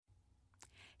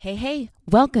Hey,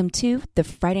 welcome to the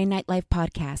Friday Night Live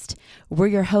podcast. We're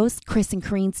your hosts, Chris and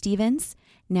Corrine Stevens.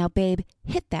 Now, babe,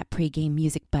 hit that pregame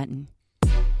music button.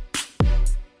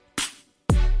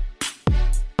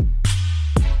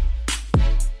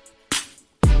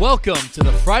 Welcome to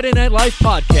the Friday Night Live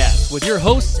podcast with your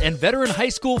hosts and veteran high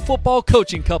school football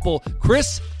coaching couple,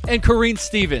 Chris and Corrine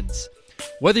Stevens.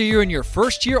 Whether you're in your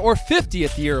first year or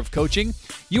 50th year of coaching,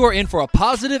 you are in for a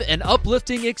positive and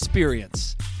uplifting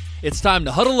experience. It's time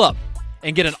to huddle up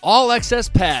and get an all-access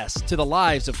pass to the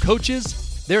lives of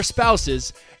coaches, their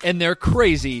spouses, and their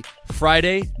crazy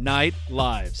Friday Night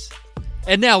Lives.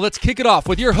 And now let's kick it off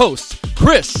with your hosts,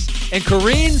 Chris and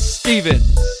Corrine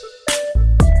Stevens.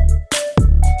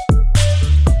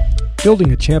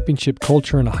 Building a championship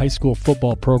culture in a high school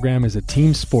football program is a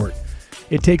team sport.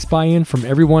 It takes buy-in from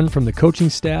everyone from the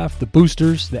coaching staff, the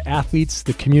boosters, the athletes,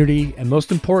 the community, and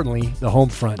most importantly, the home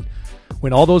front.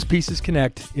 When all those pieces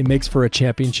connect, it makes for a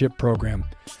championship program.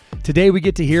 Today we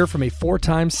get to hear from a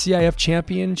four-time CIF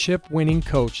championship-winning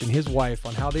coach and his wife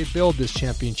on how they build this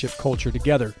championship culture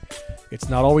together. It's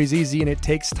not always easy and it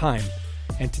takes time.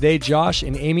 And today Josh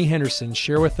and Amy Henderson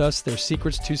share with us their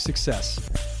secrets to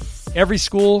success. Every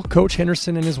school Coach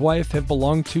Henderson and his wife have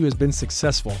belonged to has been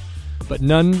successful, but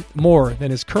none more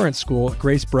than his current school,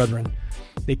 Grace Brethren.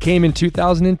 They came in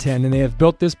 2010 and they have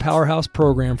built this powerhouse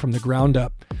program from the ground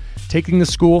up, taking the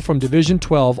school from Division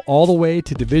 12 all the way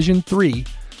to Division 3,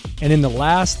 and in the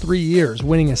last 3 years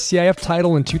winning a CIF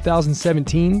title in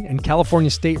 2017 and California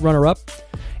State runner-up,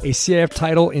 a CIF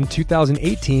title in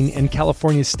 2018 and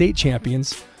California State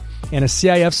champions, and a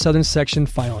CIF Southern Section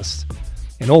finalist.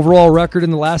 An overall record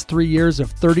in the last 3 years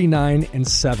of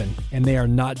 39-7, and they are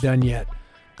not done yet.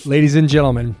 Ladies and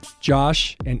gentlemen,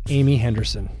 Josh and Amy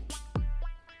Henderson.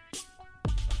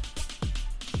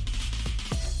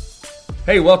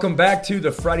 Hey, welcome back to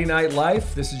the Friday Night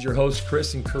Life. This is your host,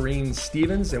 Chris and Corrine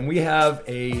Stevens, and we have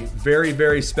a very,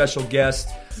 very special guest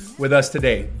with us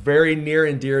today. Very near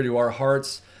and dear to our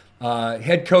hearts.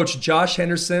 Head coach Josh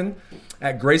Henderson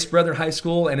at Grace Brethren High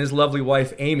School and his lovely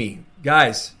wife, Amy.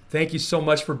 Guys, thank you so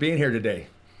much for being here today.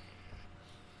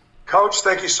 Coach,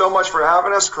 thank you so much for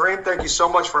having us. Corrine, thank you so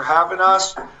much for having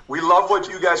us. We love what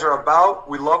you guys are about.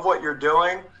 We love what you're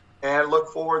doing and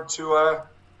look forward to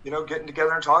getting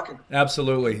together and talking.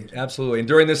 Absolutely. And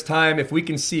during this time, if we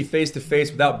can see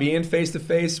face-to-face without being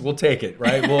face-to-face, we'll take it,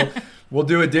 right? We'll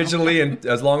do it digitally and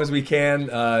as long as we can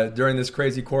during this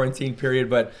crazy quarantine period.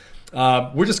 But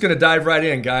we're just going to dive right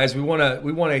in, guys. We want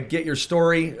to get your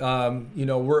story.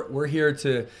 We're here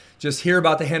to just hear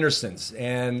about the Hendersons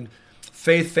and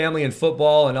faith, family, and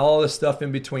football and all this stuff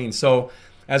in between. So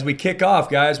as we kick off,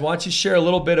 guys, why don't you share a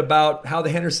little bit about how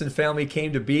the Henderson family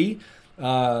came to be?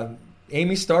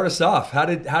 Amy, start us off. How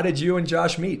did you and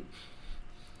Josh meet?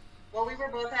 Well, we were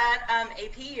both at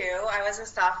APU. I was a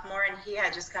sophomore, and he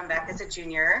had just come back as a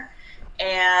junior.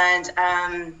 And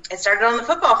it started on the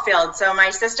football field. So my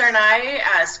sister and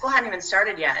I, school hadn't even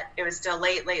started yet. It was still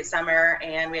late summer,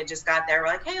 and we had just got there. We're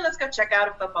like, hey, let's go check out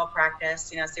a football practice,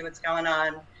 see what's going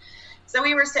on. So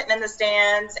we were sitting in the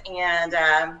stands and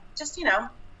just,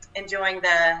 enjoying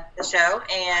the show.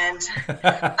 And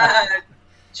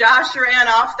Josh ran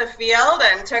off the field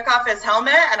and took off his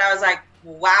helmet, and I was like,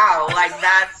 wow, like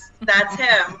that's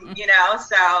him,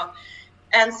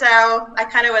 So I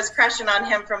kind of was crushing on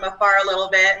him from afar a little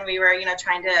bit, and we were,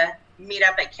 trying to meet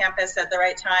up at campus at the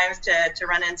right times to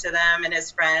run into them and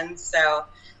his friends. So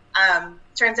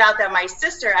turns out that my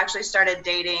sister actually started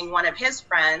dating one of his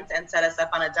friends and set us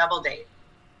up on a double date.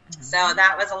 Mm-hmm. So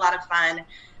that was a lot of fun.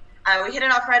 We hit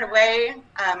it off right away.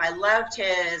 I loved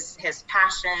his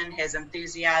passion, his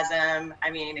enthusiasm,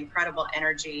 incredible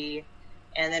energy.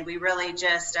 And then we really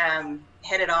just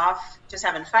hit it off, just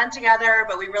having fun together,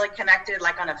 but we really connected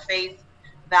on a faith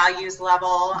values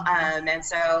level. And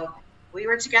so we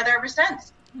were together ever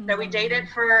since. So we dated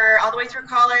for all the way through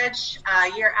college,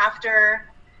 a year after,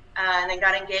 and then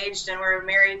got engaged and were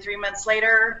married 3 months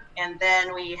later. And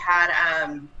then we had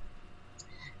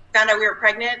found out we were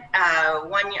pregnant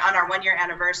on our 1 year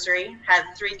anniversary, had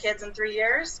 3 kids in 3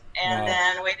 years, and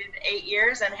then waited 8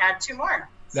 years and had 2 more.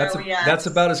 That's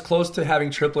about as close to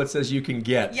having triplets as you can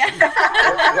get. Yeah,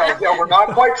 yeah, we're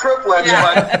not quite triplets,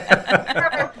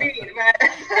 but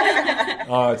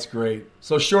oh, it's great.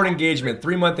 So short engagement,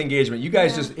 3-month engagement. You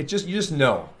guys you just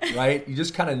know, right? You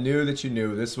just kind of knew that you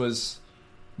knew this was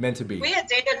meant to be. We had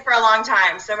dated for a long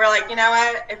time, so we're like, you know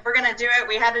what? If we're gonna do it,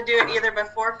 we had to do it either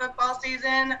before football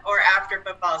season or after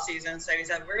football season. So he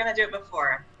said, we're gonna do it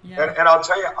before. Yeah. And I'll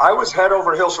tell you, I was head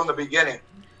over heels from the beginning.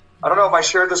 I don't know if I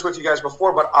shared this with you guys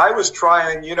before, but I was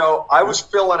trying, I was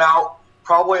filling out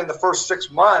probably in the first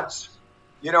 6 months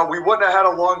we wouldn't have had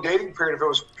a long dating period if it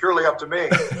was purely up to me.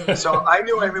 So I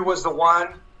knew Amy was the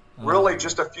one, really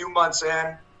just a few months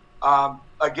in.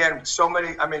 Again,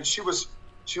 she was,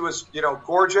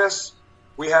 gorgeous.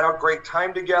 We had a great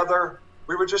time together.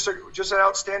 We were just an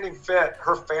outstanding fit.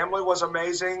 Her family was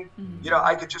amazing.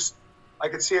 I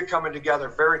could see it coming together.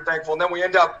 Very thankful. And then we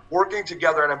end up working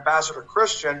together at Ambassador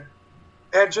Christian,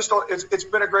 and it's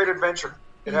been a great adventure.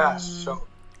 It has. So.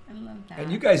 I love that.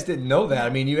 And you guys didn't know that. I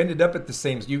mean, you ended up at the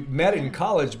same. You met in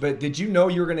college, but did you know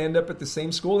you were going to end up at the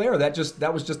same school there? Or that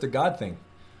was just a God thing?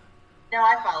 No,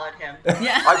 I followed him.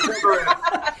 Yeah. I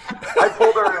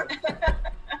pulled her in.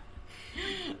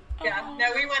 Yeah, no,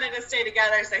 we wanted to stay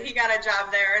together, so he got a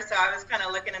job there. So I was kind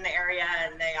of looking in the area,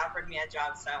 and they offered me a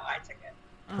job, so I took it.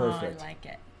 Perfect. Oh, I like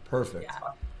it. Perfect.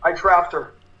 Yeah. I trapped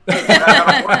her.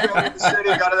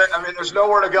 There's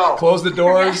nowhere to go. Close the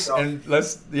doors and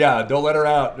don't let her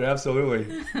out.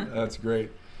 Absolutely. That's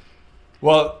great.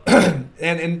 Well,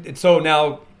 and so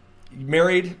now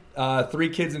married, 3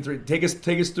 kids and 3. Take us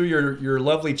through your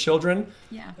lovely children.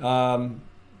 Yeah.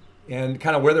 And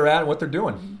kind of where they're at and what they're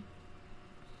doing.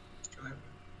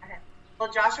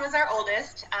 Well, Joshua's our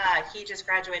oldest. He just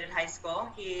graduated high school.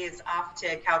 He's off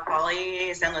to Cal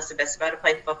Poly San Luis Obispo to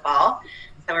play football.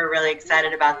 So we're really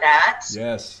excited about that.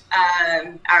 Yes.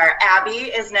 Our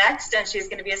Abby is next, and she's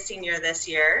going to be a senior this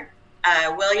year.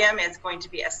 William is going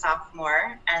to be a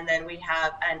sophomore. And then we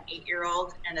have an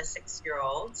 8-year-old and a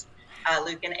 6-year-old,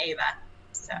 Luke and Ava.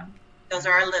 So those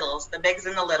are our littles, the bigs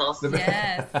and the littles.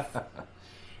 Yes.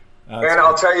 And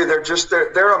I'll tell you,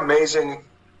 they're amazing.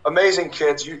 Amazing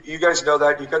kids. You guys know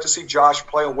that. You got to see Josh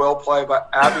play and Will play, but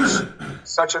Abby's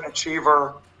such an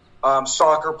achiever,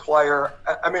 soccer player.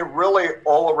 I mean, really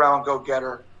all-around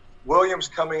go-getter. William's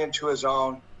coming into his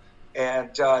own,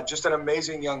 and just an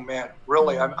amazing young man.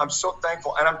 Really, I'm so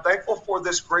thankful. And I'm thankful for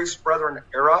this Grace Brethren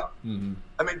era. Mm-hmm.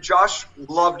 I mean, Josh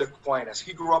loved Aquinas.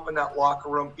 He grew up in that locker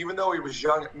room. Even though he was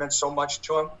young, it meant so much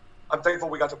to him. I'm thankful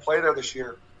we got to play there this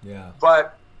year. Yeah.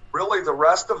 But really, the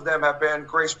rest of them have been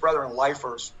Grace Brethren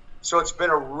lifers. So it's been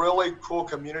a really cool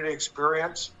community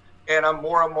experience. And I'm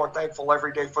more and more thankful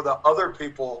every day for the other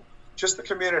people, just the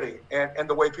community, and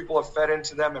the way people have fed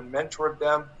into them and mentored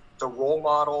them, the role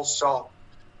models. So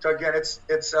again, it's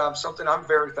something I'm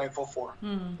very thankful for.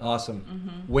 Mm-hmm. Awesome.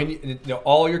 Mm-hmm. When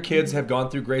all your kids have gone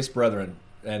through Grace Brethren,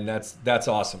 and that's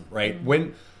awesome, right?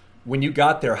 Mm-hmm. When you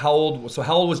got there, how old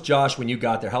was Josh when you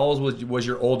got there? How old was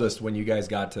your oldest when you guys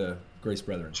got to Grace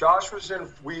Brethren? Josh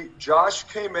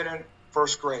came in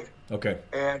first grade. Okay.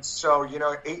 And so,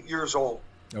 8 years old.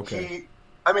 Okay.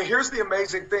 Here's the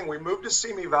amazing thing. We moved to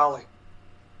Simi Valley,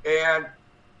 and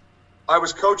I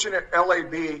was coaching at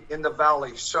LAB in the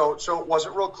Valley. So it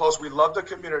wasn't real close. We loved the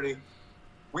community.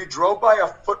 We drove by a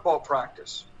football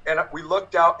practice, and we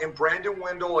looked out, and Brandon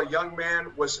Wendell, a young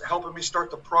man, was helping me start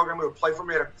the program. He would play for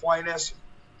me at Aquinas.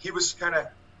 He was kind of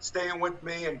staying with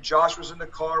me, and Josh was in the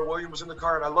car, William was in the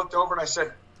car, and I looked over and I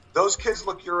said, "Those kids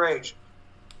look your age."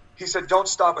 He said, "Don't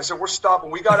stop." I said, "We're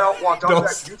stopping." We got out, walked out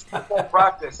that youth football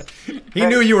practice. He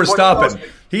knew you were stopping.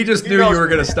 He just knew you were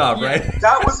going to stop, right?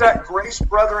 That was at Grace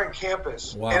Brethren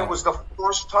campus. Wow. And it was the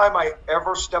first time I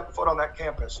ever stepped foot on that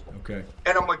campus. Okay.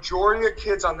 And a majority of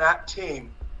kids on that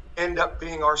team end up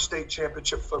being our state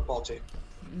championship football team.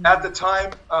 At the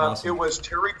time, Awesome. It was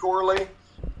Terry Gorley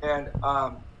and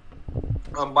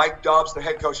Mike Dobbs, the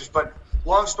head coaches. But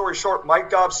long story short, Mike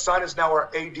Dobbs' son is now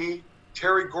our AD.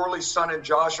 Terry Gorley's son and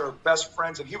Josh are best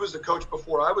friends, and he was the coach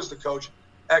before I was the coach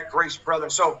at Grace Brethren.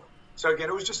 So again,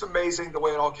 it was just amazing the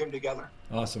way it all came together.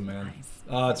 Awesome, man.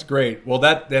 Nice. It's great. Well,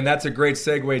 that's a great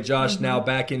segue, Josh, now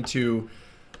back into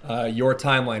your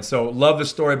timeline. So love the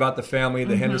story about the family,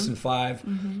 the Henderson Five.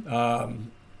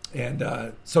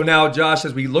 So now, Josh,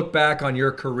 as we look back on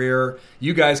your career,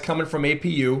 you guys coming from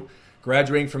APU,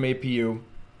 graduating from APU,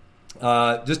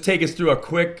 just take us through a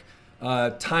quick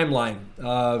timeline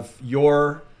of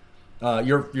your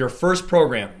first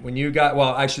program when you got, well,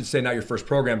 I should say not your first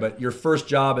program, but your first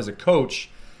job as a coach,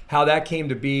 how that came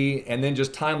to be, and then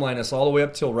just timeline us all the way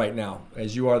up till right now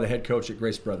as you are the head coach at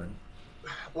Grace Brethren.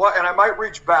 Well, and I might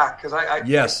reach back because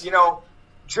yes,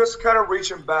 just kind of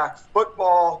reaching back.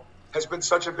 Football has been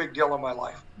such a big deal in my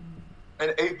life,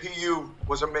 and APU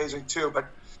was amazing too. But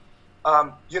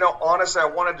honestly, I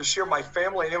wanted to share my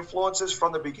family influences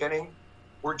from the beginning.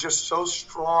 We're just so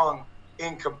strong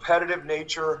in competitive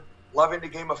nature, loving the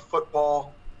game of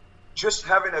football, just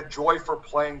having a joy for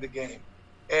playing the game.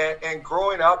 And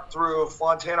growing up through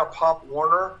Fontana Pop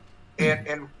Warner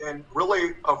and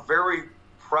really a very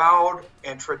proud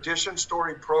and tradition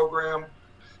story program,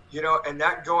 and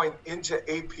that going into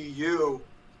APU,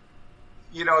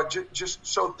 just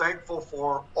so thankful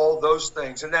for all those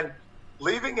things. And then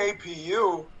leaving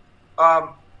APU, I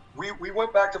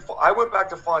went back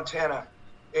to Fontana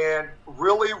and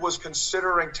really was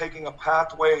considering taking a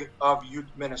pathway of youth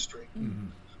ministry. Mm-hmm.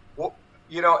 Well,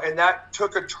 and that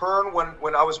took a turn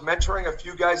when I was mentoring a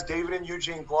few guys, David and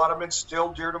Eugene Glotterman,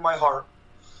 still dear to my heart.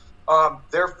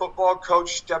 Their football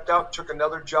coach stepped out, took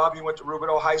another job. He went to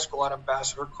Rubidoux High School at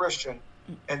Ambassador Christian,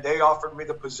 and they offered me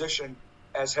the position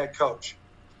as head coach.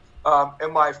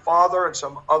 And my father and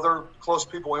some other close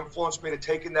people influenced me to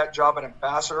taking that job at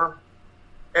Ambassador.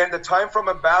 And the time from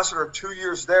Ambassador, 2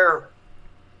 years there,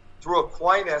 through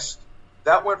Aquinas,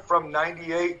 that went from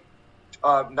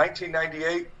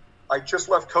 1998. I just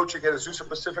left coaching at Azusa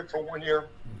Pacific for 1 year.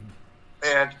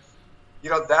 And,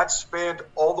 that spanned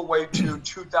all the way to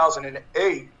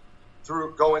 2008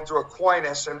 going through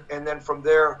Aquinas. And then from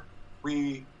there,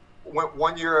 we went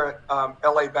 1 year at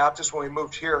LA Baptist when we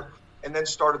moved here, and then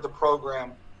started the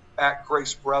program at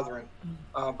Grace Brethren.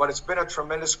 But it's been a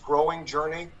tremendous growing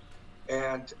journey.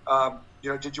 And,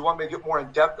 did you want me to get more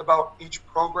in depth about each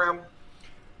program?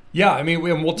 Yeah, I mean,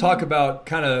 we'll talk about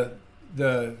kind of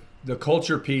the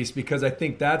culture piece, because I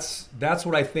think that's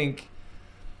what I think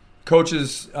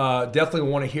coaches definitely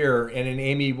want to hear. And then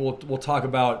Amy, we'll talk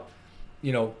about,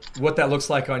 what that looks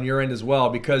like on your end as well.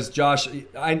 Because Josh,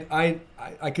 I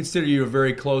consider you a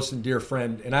very close and dear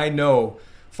friend, and I know,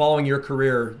 following your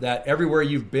career, that everywhere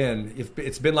you've been,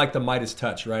 it's been like the Midas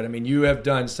touch, right? I mean, you have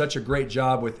done such a great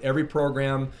job with every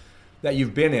program that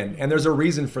you've been in, and there's a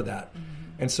reason for that. Mm-hmm.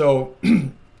 And so,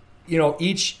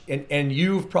 and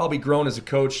you've probably grown as a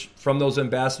coach from those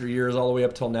ambassador years all the way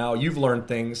up till now. You've learned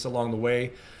things along the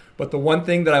way. But the one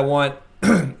thing that I want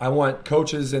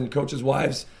coaches and coaches'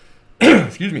 wives,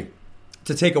 excuse me,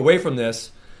 to take away from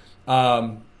this,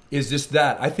 is just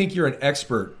that I think you're an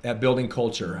expert at building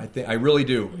culture. I really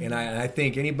do, and I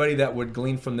think anybody that would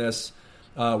glean from this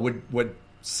would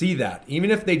see that. Even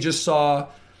if they just saw,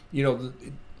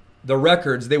 the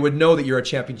records, they would know that you're a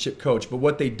championship coach. But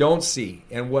what they don't see,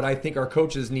 and what I think our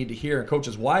coaches need to hear, and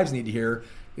coaches' wives need to hear,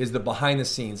 is the behind the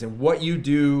scenes and what you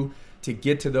do to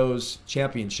get to those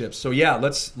championships. So yeah,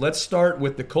 let's start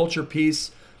with the culture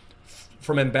piece.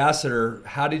 From Ambassador,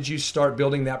 how did you start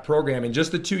building that program in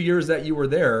just the 2 years that you were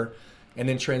there, and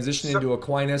then transition into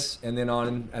Aquinas, and then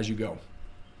on as you go?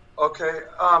 Okay,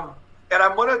 and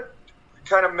I'm going to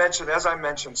kind of mention, as I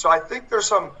mentioned, so I think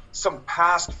there's some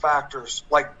past factors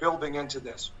like building into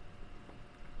this.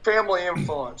 Family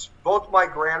influence. Both my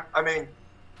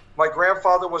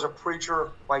grandfather was a preacher.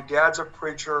 My dad's a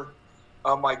preacher.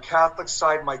 My Catholic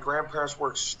side, my grandparents were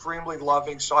extremely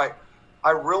loving. So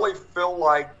I really feel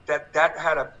like that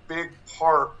had a big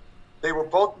part. They were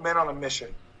both men on a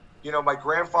mission. My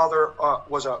grandfather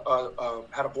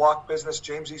had a block business,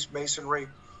 James East Masonry.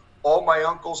 All my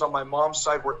uncles on my mom's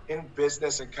side were in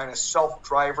business and kind of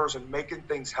self-drivers and making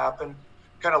things happen,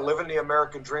 kind of living the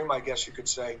American dream, I guess you could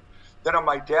say. Then on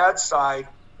my dad's side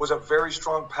was a very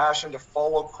strong passion to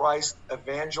follow Christ,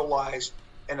 evangelize,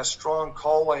 and a strong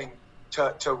calling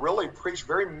to really preach,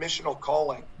 very missional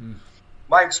calling.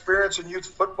 My experience in youth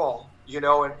football,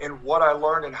 and what I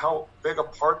learned and how big a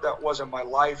part that was in my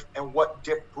life, and what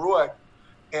Dick Bruick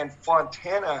and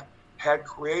Fontana had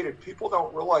created. People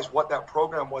don't realize what that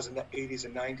program was in the 80s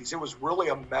and 90s. It was really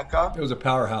a mecca. It was a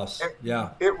powerhouse. Yeah.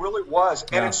 It really was.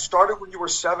 And it started when you were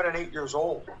 7 and 8 years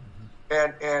old.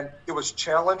 And it was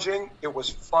challenging. It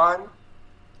was fun.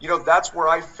 That's where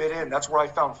I fit in. That's where I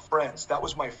found friends. That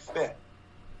was my fit.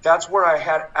 That's where I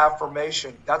had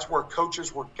affirmation. That's where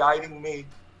coaches were guiding me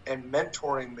and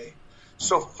mentoring me.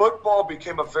 So football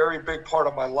became a very big part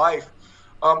of my life.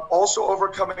 Also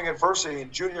overcoming adversity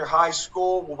in junior high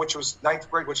school, which was 9th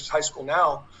grade, which is high school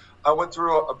now. I went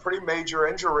through a pretty major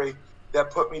injury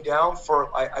that put me down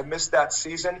I missed that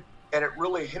season, and it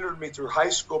really hindered me through high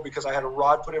school because I had a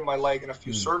rod put in my leg and a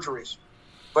few surgeries.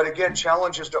 But again,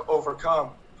 challenges to overcome.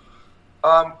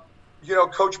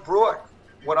 Coach Bruick,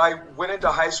 when I went into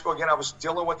high school, again, I was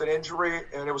dealing with an injury,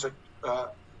 and it was a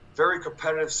very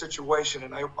competitive situation.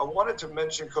 And I wanted to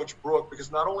mention Coach Bruick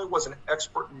because not only was an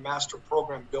expert and master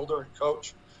program builder and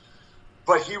coach,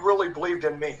 but he really believed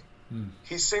in me.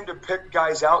 He seemed to pick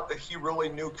guys out that he really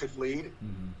knew could lead.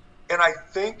 And I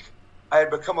think I had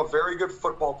become a very good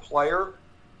football player,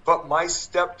 but my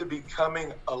step to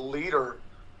becoming a leader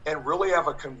and really have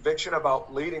a conviction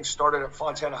about leading started at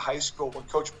Fontana High School when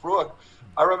Coach Bruick,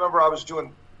 I remember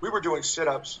we were doing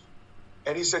sit-ups,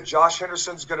 and he said, Josh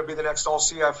Henderson's going to be the next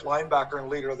all-CIF linebacker and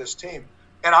leader of this team.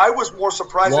 And I was more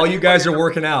surprised. While you guys are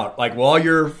working out, like while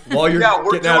you're yeah,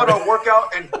 we're doing a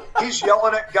workout, and he's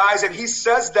yelling at guys, and he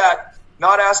says that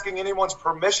not asking anyone's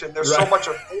permission. There's so much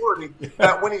authority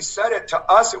that when he said it to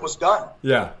us, it was done.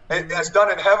 Yeah. It's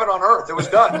done in heaven on earth. It was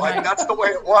done. Like, that's the way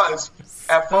it was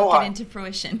at FOHI. Spoken into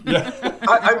fruition. Yeah.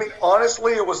 I mean,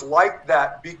 honestly, it was like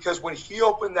that because when he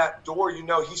opened that door, you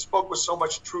know, he spoke with so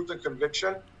much truth and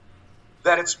conviction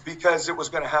that it's because it was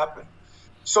going to happen.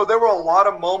 So there were a lot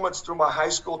of moments through my high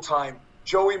school time.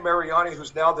 Joey Mariani,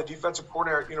 who's now the defensive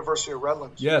coordinator at University of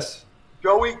Redlands. Yes.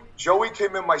 Joey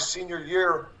came in my senior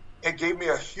year and gave me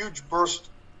a huge burst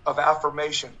of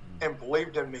affirmation and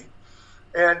believed in me.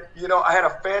 And, you know, I had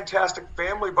a fantastic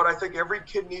family, but I think every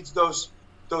kid needs those,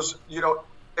 you know,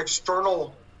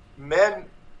 external men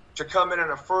to come in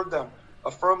and affirm them.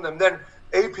 Then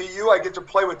APU, I get to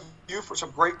play with you for some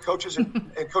great coaches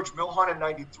and Coach Milhan in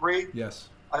 93. Yes.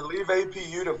 I leave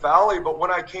APU to Valley, but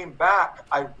when I came back,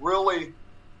 I really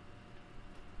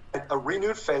had a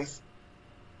renewed faith.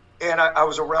 And I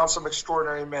was around some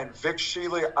extraordinary men. Vic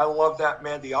Shealy, I love that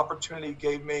man. The opportunity he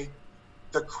gave me,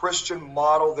 the Christian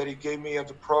model that he gave me of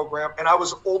the program. And I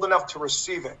was old enough to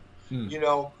receive it, you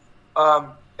know,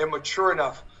 and mature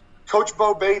enough. Coach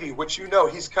Bo Beatty, which you know,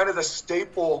 he's kind of the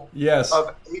staple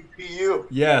of APU.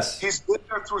 Yes. He's been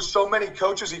there through so many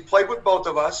coaches. He played with both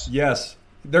of us. Yes.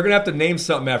 They're going to have to name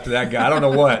something after that guy. I don't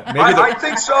know what. Maybe I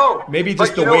think so. Maybe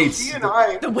just but, the weights. He and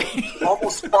I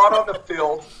almost fought on the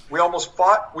field. We almost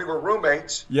fought. We were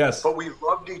roommates. Yes. But we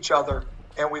loved each other,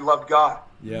 and we loved God.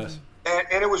 Yes.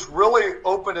 And it was really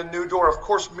opened a new door. Of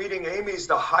course, meeting Amy is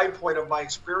the high point of my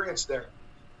experience there.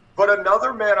 But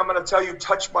another man I'm going to tell you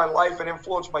touched my life and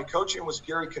influenced my coaching was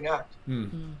Gary Connect.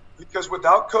 Because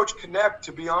without Coach Connect,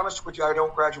 to be honest with you, I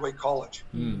don't graduate college.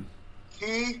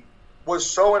 He was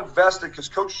so invested because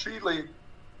Coach Shealy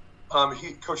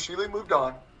moved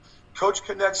on. Coach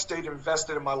Connect stayed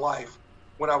invested in my life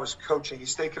when I was coaching. He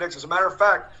stayed connected. As a matter of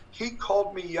fact, he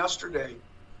called me yesterday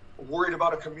worried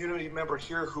about a community member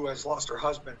here who has lost her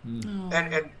husband.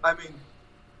 And I mean,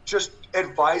 just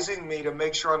advising me to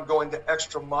make sure I'm going the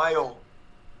extra mile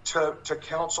to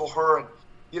counsel her. And,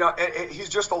 you know, and he's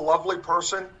just a lovely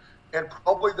person and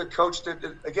probably the coach that,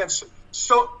 again,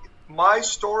 so my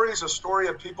story is a story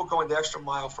of people going the extra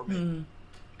mile for me,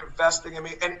 investing in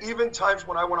me, and even times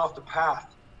when I went off the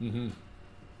path. And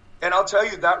I'll tell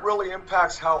you, that really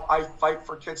impacts how I fight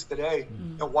for kids today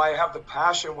and why I have the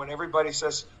passion when everybody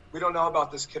says, we don't know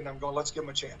about this kid, and I'm going, let's give him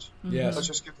a chance. Yes. Let's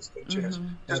just give this kid a chance.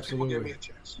 Just people give me a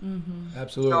chance.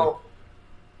 Absolutely. So,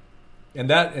 and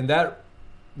that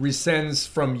rescinds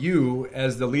from you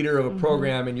as the leader of a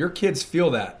program, and your kids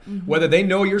feel that. Whether they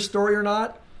know your story or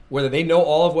not, whether they know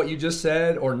all of what you just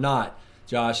said or not,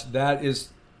 Josh, that's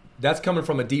coming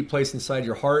from a deep place inside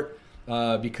your heart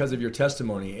because of your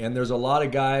testimony. And there's a lot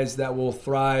of guys that will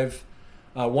thrive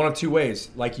one of two ways,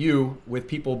 like you, with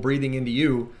people breathing into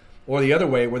you, or the other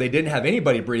way where they didn't have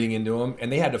anybody breathing into them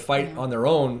and they had to fight on their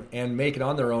own and make it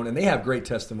on their own, and they have great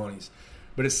testimonies.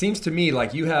 But it seems to me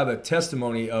like you have a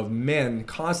testimony of men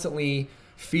constantly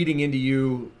feeding into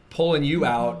you, pulling you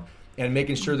out, and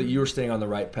making sure that you're staying on the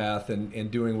right path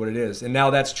and doing what it is. And now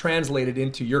that's translated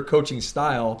into your coaching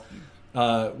style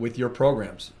with your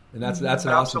programs. And that's an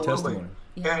awesome testimony.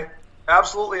 And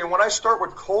absolutely. And when I start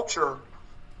with culture,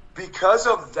 because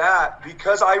of that,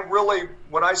 because I really,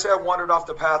 when I say I wandered off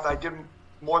the path, I did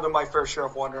more than my fair share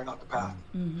of wandering off the path.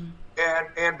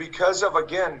 And because of,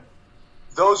 again,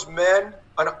 those men,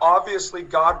 and obviously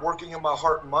God working in my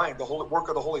heart and mind, the whole work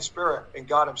of the Holy Spirit and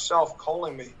God himself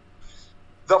calling me.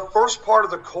 The first part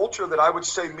of the culture that I would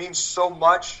say means so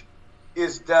much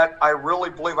is that I really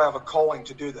believe I have a calling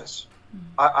to do this.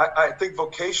 I think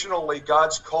vocationally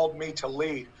God's called me to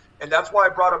lead. And that's why I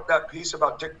brought up that piece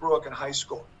about Dick Bruick in high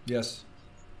school. Yes.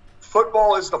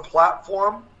 Football is the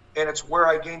platform, and it's where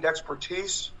I gained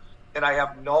expertise, and I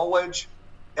have knowledge,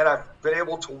 and I've been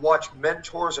able to watch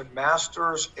mentors and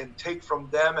masters and take from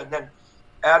them and then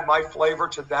add my flavor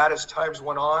to that as times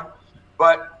went on.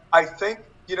 But I think,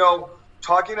 you know,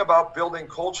 talking about building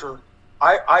culture,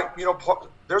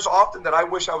 there's often that I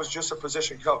wish I was just a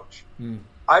position coach.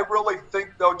 I really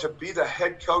think, though, to be the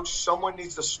head coach, someone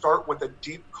needs to start with a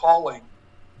deep calling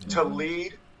to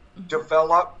lead,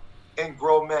 develop, and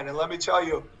grow men. And let me tell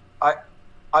you,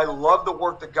 I love the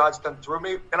work that God's done through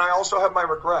me, and I also have my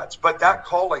regrets. But that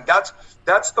calling, that's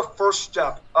the first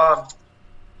step.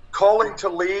 Calling to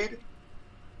lead,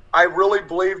 I really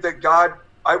believe God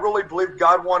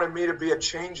wanted me to be a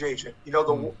change agent,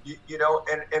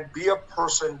 and be a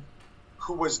person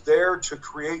who was there to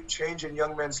create change in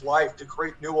young men's life, to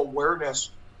create new awareness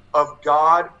of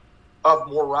God, of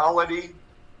morality,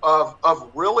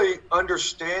 of really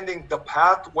understanding the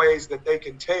pathways that they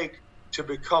can take to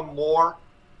become more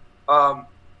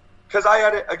because I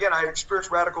had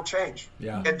experienced radical change.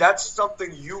 Yeah. And that's something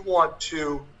you want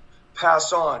to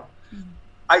pass on.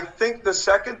 I think the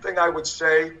second thing I would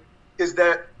say is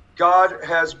that God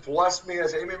has blessed me,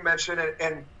 as Amy mentioned,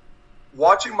 and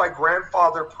watching my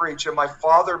grandfather preach and my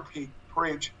father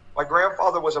preach. My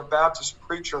grandfather was a Baptist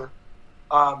preacher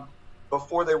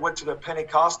before they went to the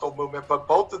Pentecostal movement. But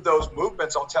both of those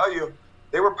movements, I'll tell you,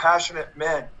 they were passionate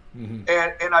men. Mm-hmm.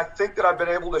 And I think that I've been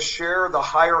able to share the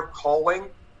higher calling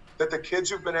that the kids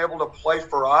who've been able to play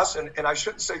for us. And I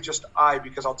shouldn't say just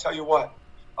because I'll tell you what,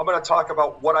 I'm going to talk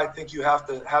about what I think you have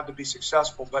to be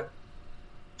successful. But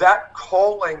that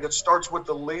calling that starts with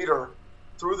the leader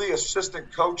through the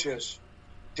assistant coaches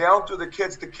down through the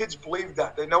kids believe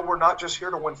that. They know we're not just here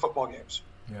to win football games.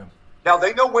 Yeah. Now,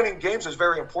 they know winning games is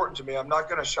very important to me. I'm not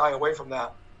going to shy away from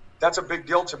that. That's a big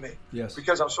deal to me. Yes.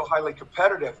 Because I'm so highly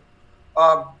competitive.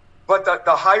 But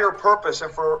the higher purpose,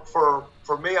 and for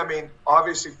me, I mean,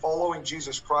 obviously following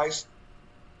Jesus Christ,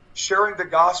 sharing the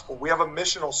gospel. We have a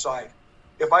missional side.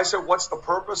 If I said, what's the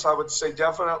purpose? I would say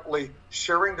definitely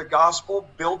sharing the gospel,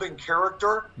 building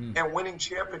character, and winning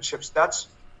championships. That's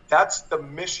the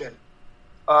mission.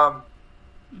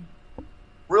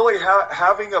 Really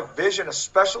having a vision,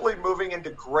 especially moving into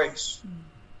grace,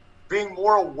 being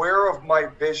more aware of my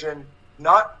vision,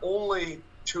 not only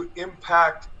to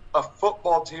impact a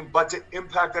football team, but to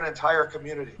impact an entire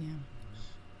community.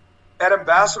 Yeah. At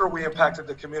Ambassador, we impacted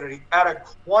the community. At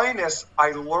Aquinas,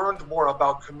 I learned more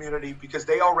about community because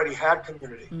they already had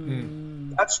community.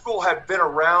 Mm. That school had been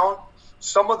around.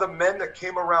 Some of the men that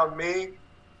came around me,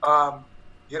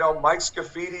 Mike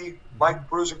Scafidi, Mike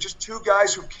Bruiser, just two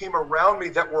guys who came around me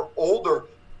that were older.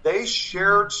 They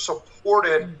shared,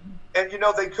 supported, and,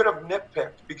 they could have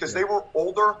nitpicked because they were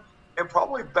older and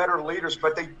probably better leaders.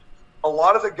 But a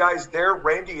lot of the guys there,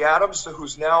 Randy Adams,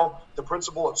 who's now the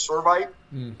principal at Servite,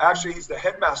 actually he's the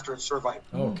headmaster at Servite.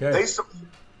 Okay.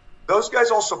 Those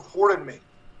guys all supported me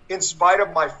in spite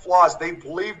of my flaws. They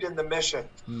believed in the mission.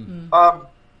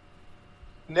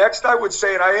 Next, I would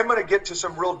say, and I am going to get to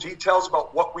some real details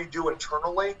about what we do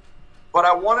internally, but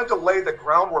I wanted to lay the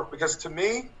groundwork because to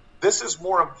me, this is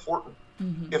more important.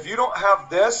 Mm-hmm. If you don't have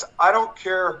this, I don't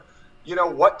care,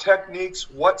 what techniques,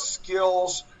 what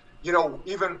skills,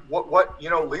 even what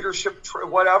leadership,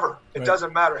 whatever. It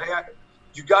doesn't matter. Hey,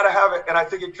 you got to have it. And I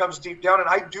think it comes deep down. And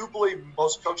I do believe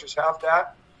most coaches have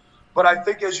that. But I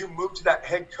think as you move to that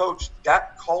head coach,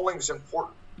 that calling is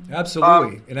important.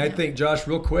 Absolutely. And I think, Josh,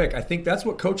 real quick, I think that's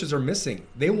what coaches are missing.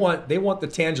 They want the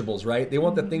tangibles, right? They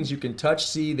want the things you can touch,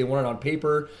 see. They want it on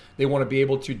paper. They want to be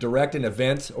able to direct an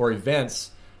event or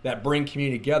events that bring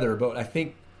community together. But I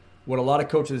think what a lot of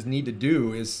coaches need to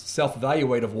do is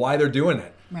self-evaluate of why they're doing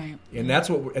it. Right. And that's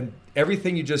and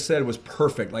everything you just said was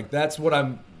perfect. Like that's what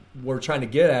we're trying to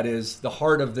get at is the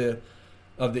heart of the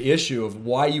issue of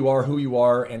why you are who you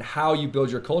are and how you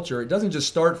build your culture. It doesn't just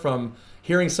start from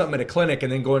hearing something at a clinic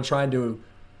and then go and trying to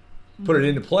put it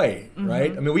into play,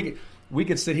 right? I mean, we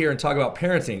could sit here and talk about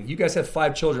parenting. You guys have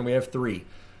 5 children. We have 3.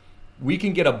 We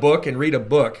can get a book and read a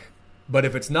book, but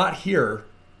if it's not here,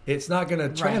 it's not going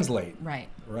to translate.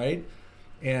 Right.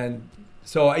 And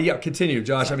so, continue,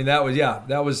 Josh. I mean, that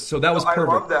was perfect. I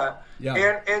love that. Yeah.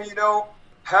 And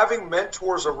having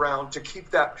mentors around to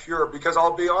keep that pure, because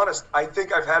I'll be honest, I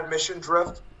think I've had mission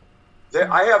drift.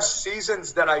 I have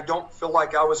seasons that I don't feel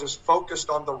like I was as focused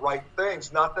on the right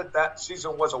things. Not that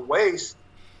season was a waste,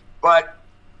 but,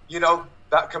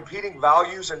 that competing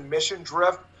values and mission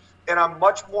drift. And I'm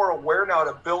much more aware now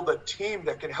to build a team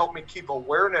that can help me keep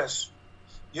awareness,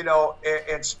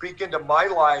 and speak into my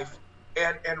life.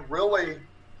 And really,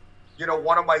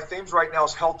 one of my themes right now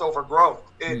is health over growth.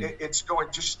 It's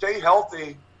going to stay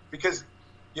healthy because,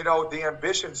 the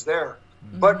ambition's there.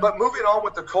 But moving on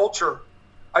with the culture,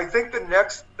 I think the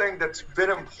next thing that's been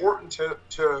important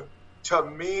to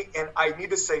me, and I need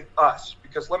to say us,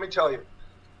 because let me tell you,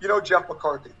 Jeff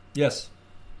McCarthy. Yes.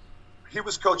 He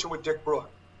was coaching with Dick Brewer.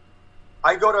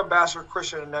 I go to Ambassador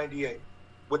Christian in '98.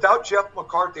 Without Jeff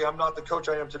McCarthy, I'm not the coach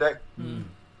I am today.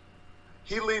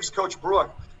 He leaves Coach Brewer.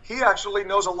 He actually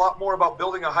knows a lot more about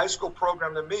building a high school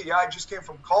program than me. Yeah, I just came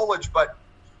from college, but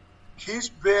he's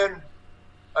been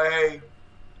a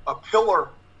pillar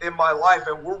in my life,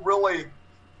 and we're really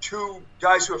two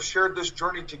guys who have shared this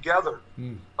journey together.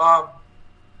 I'll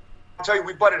tell you,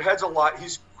 we butted heads a lot.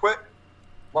 He's quit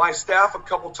my staff a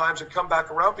couple times and come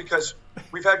back around because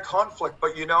we've had conflict,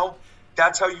 but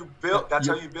that's how you build. That's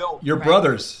how you build. You're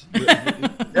brothers.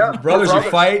 Yeah, brothers. You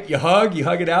fight, you hug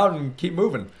it out, and keep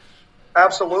moving.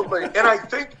 Absolutely. And I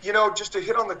think, just to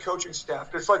hit on the coaching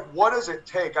staff, it's like, what does it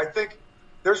take? I think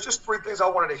there's just 3 things I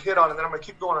wanted to hit on, and then I'm going to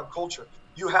keep going on culture.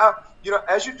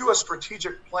 as you do a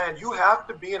strategic plan, you have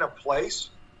to be in a place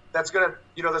that's going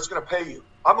to pay you.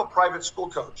 I'm a private school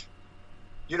coach.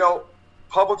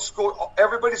 Public school,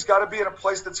 everybody's got to be in a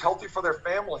place that's healthy for their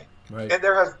family. Right. And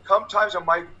there has come times in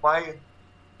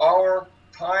our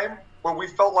time where we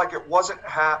felt like it wasn't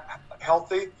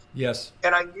healthy. Yes.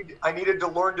 And I needed to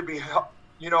learn to be,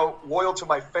 loyal to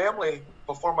my family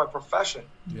before my profession.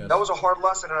 Yes. That was a hard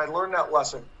lesson, and I learned that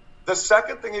lesson. The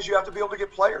second thing is you have to be able to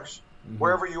get players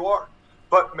wherever you are.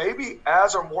 But maybe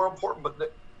as or more important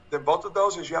than both of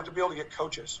those is you have to be able to get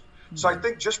coaches. So I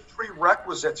think just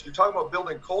prerequisites, you're talking about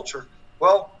building culture.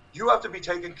 Well, you have to be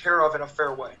taken care of in a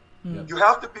fair way. Yeah. You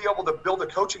have to be able to build a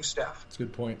coaching staff. That's a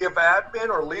good point. If admin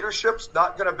or leadership's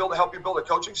not going to help you build a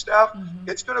coaching staff,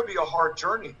 it's going to be a hard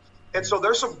journey. And so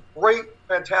there's some great,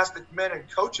 fantastic men and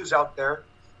coaches out there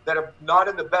that are not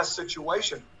in the best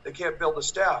situation. They can't build a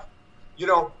staff.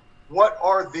 What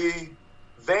are the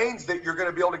veins that you're going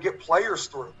to be able to get players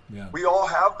through? Yeah. We all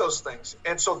have those things.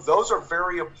 And so those are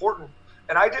very important.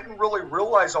 And I didn't really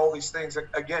realize all these things,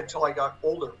 again, until I got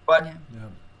older. But,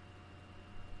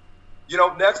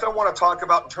 next I want to talk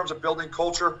about in terms of building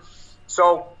culture.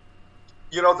 So,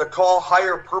 the call,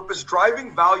 higher purpose,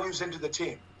 driving values into the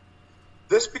team.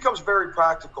 This becomes very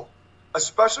practical,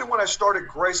 especially when I started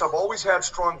Grace. I've always had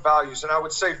strong values. And I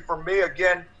would say for me,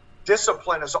 again,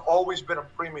 discipline has always been a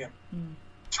premium.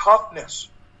 Toughness,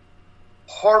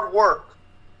 hard work,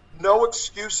 no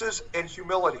excuses, and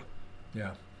humility.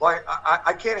 Yeah. Like,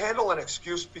 I can't handle an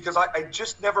excuse because I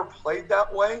just never played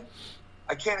that way.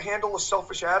 I can't handle a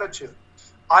selfish attitude.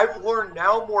 I've learned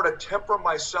now more to temper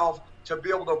myself to be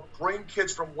able to bring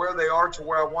kids from where they are to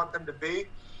where I want them to be.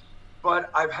 But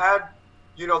I've had,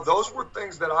 those were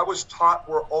things that I was taught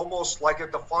were almost like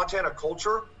at the Fontana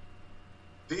culture.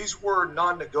 These were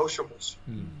non-negotiables.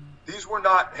 These were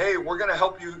not, hey, we're going to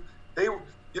help you.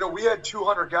 We had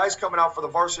 200 guys coming out for the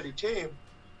varsity team,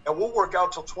 and we'll work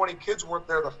out till 20 kids weren't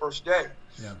there the first day.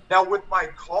 Yeah. Now, with my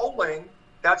calling,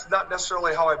 that's not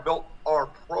necessarily how I built our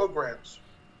programs.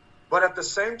 But at the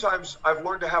same time, I've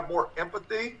learned to have more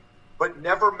empathy, but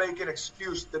never make an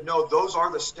excuse to know those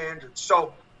are the standards.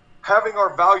 So having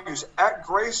our values at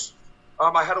Grace,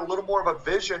 I had a little more of a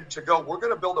vision to go, we're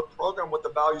going to build a program with the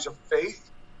values of faith,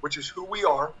 which is who we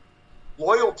are,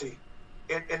 loyalty,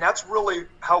 and that's really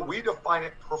how we define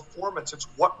it, performance. It's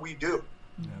what we do.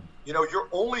 Yeah. You're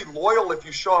only loyal if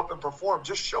you show up and perform.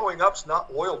 Just showing up's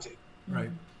not loyalty.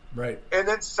 Right. And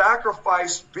then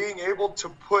sacrifice being able to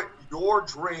put your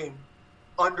dream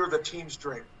under the team's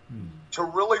dream. To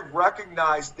really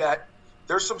recognize that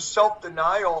there's some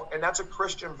self-denial, and that's a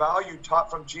Christian value taught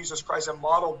from Jesus Christ and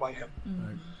modeled by him.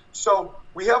 Right. So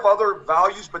we have other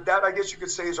values, but that, I guess you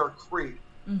could say, is our creed.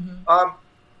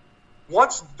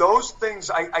 Once those things,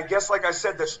 I guess, like I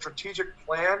said, the strategic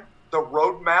plan, the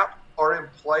roadmap are in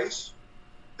place,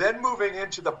 then moving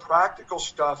into the practical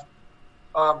stuff,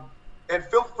 and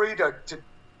feel free to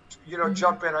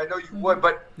jump in. I know you would,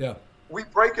 but we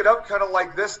break it up kind of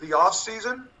like this: the off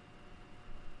season,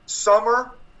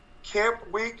 summer,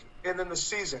 camp week, and then the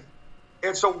season.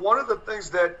 And so one of the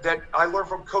things that I learned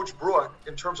from Coach Bruick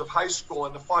in terms of high school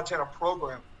and the Fontana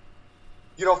program,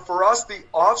 for us, the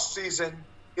off season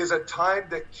is a time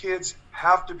that kids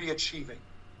have to be achieving.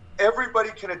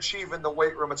 Everybody can achieve in the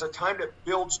weight room. It's a time that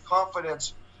builds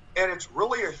confidence, and it's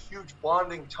really a huge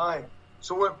bonding time.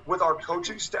 So with our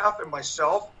coaching staff and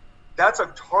myself, that's a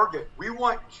target. We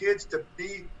want kids to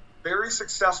be very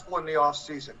successful in the off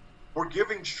season. We're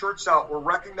giving shirts out. We're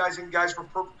recognizing guys for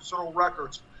personal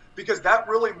records because that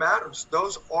really matters.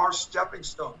 Those are stepping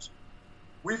stones.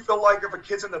 We feel like if a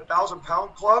kid's in the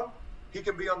 1,000-pound club, he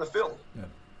can be on the field. Yeah.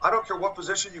 I don't care what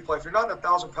position you play. If you're not in the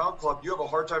 1,000-pound club, you have a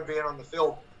hard time being on the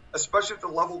field, especially at the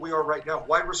level we are right now.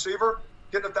 Wide receiver,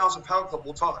 get in the 1,000-pound club.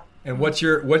 We'll talk. And what's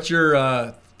your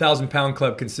 1,000-pound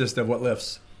club consist of? What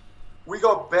lifts? We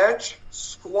go bench,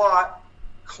 squat,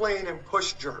 clean, and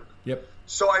push jerk. Yep.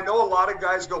 So I know a lot of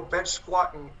guys go bench,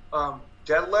 squat, and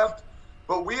deadlift,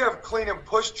 but we have clean and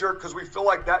push jerk because we feel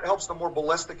like that helps the more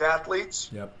ballistic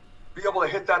athletes be able to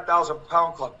hit that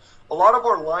 1,000-pound club. A lot of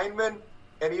our linemen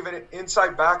and even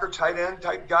inside backer, tight end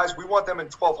type guys, we want them in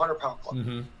 1,200-pound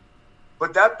club.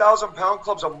 But that 1,000-pound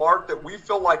club's a mark that we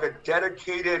feel like a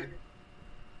dedicated,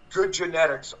 good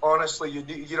genetics. Honestly, you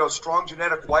need, strong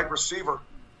genetic wide receiver.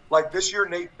 Like this year,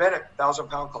 Nate Bennett,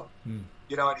 1,000-pound club. And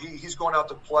he's going out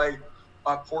to play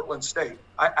Portland State.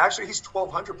 He's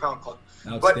 1,200-pound club.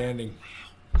 Outstanding.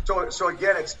 But, so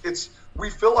again, it's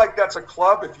we feel like that's a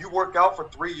club. If you work out for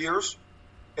 3 years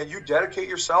and you dedicate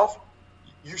yourself,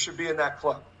 you should be in that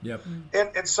club. Yep.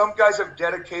 And some guys have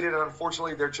dedicated, and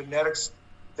unfortunately, their genetics,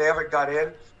 they haven't got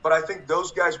in. But I think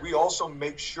those guys, we also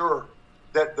make sure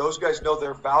that those guys know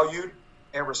they're valued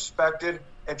and respected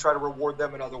and try to reward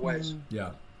them in other ways.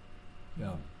 Yeah.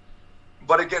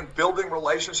 But again, building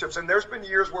relationships. And there's been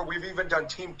years where we've even done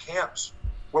team camps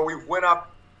where we went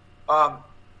up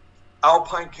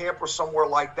Alpine Camp or somewhere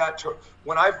like that.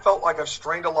 When I felt like I've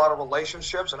strained a lot of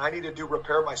relationships and I need to do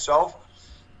repair myself,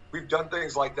 we've done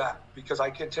things like that because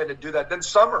I can tend to do that. Then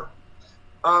summer.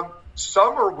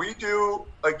 Summer, we do,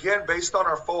 again, based on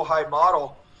our full high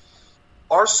model,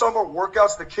 our summer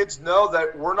workouts, the kids know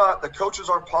that the coaches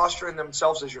aren't posturing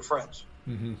themselves as your friends.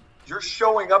 Mm-hmm. You're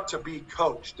showing up to be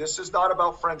coached. This is not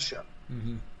about friendship.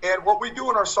 Mm-hmm. And what we do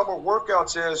in our summer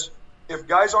workouts is if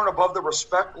guys aren't above the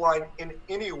respect line in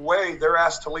any way, they're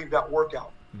asked to leave that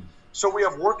workout. Mm-hmm. So we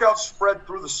have workouts spread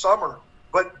through the summer,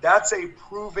 but that's a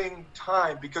proving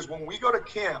time because when we go to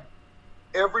camp,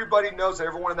 everybody knows that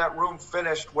everyone in that room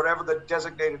finished whatever the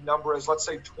designated number is, let's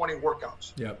say 20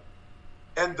 workouts. Yep.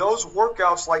 And those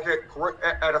workouts, like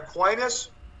at Aquinas,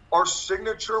 our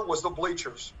signature was the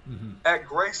bleachers. Mm-hmm. At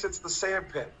Grace, it's the sand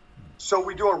pit. So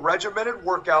we do a regimented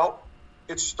workout.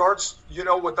 It starts,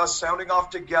 with us sounding off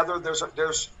together.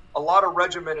 There's a lot of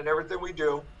regimen in everything we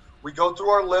do. We go through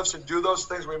our lifts and do those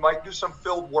things. We might do some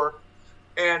field work.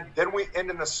 And then we end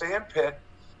in the sand pit.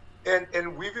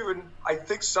 And we've even, I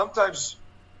think sometimes,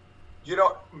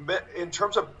 in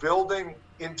terms of building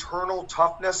internal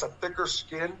toughness, a thicker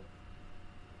skin,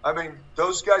 I mean,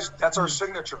 those guys, that's our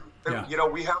signature. Yeah.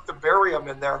 We have to bury them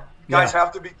in there. Guys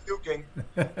have to be puking.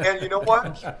 And you know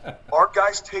what? Our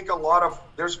guys take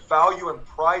there's value and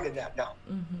pride in that now.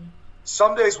 Mm-hmm.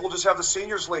 Some days we'll just have the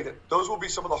seniors lead it. Those will be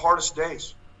some of the hardest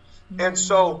days. And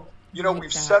so,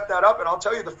 we've set that up. And I'll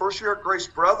tell you, the first year at Grace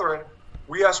Brethren,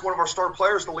 we asked one of our star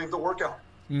players to leave the workout.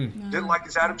 Didn't like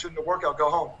his attitude in the workout, go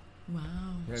home.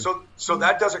 Wow. So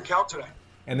that doesn't count today.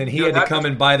 And then he had to come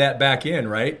and buy that back in,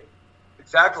 right?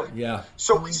 Exactly. Yeah.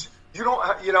 So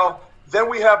then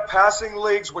we have passing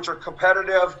leagues, which are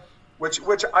competitive, which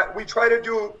we try to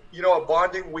do, a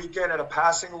bonding weekend at a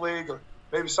passing league or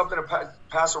maybe something to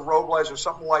pass a Robles or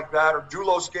something like that, or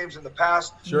Doulos games in the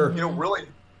past. Sure. Really,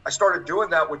 I started doing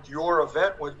that with your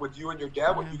event, with you and your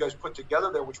dad, what you guys put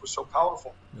together there, which was so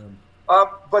powerful. Yeah.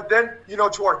 But then,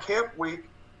 to our camp week,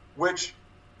 which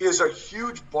is a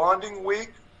huge bonding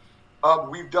week.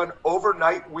 We've done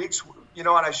overnight weeks, and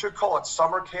I should call it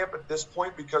summer camp at this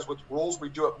point because with rules, we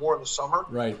do it more in the summer.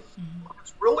 Right.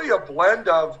 It's really a blend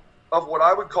of what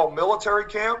I would call military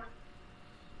camp,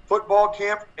 football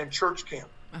camp, and church camp.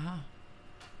 Uh-huh.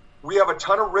 We have a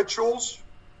ton of rituals.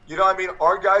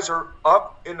 Our guys are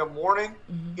up in the morning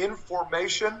in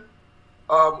formation.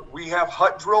 We have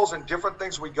hut drills and different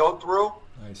things we go through.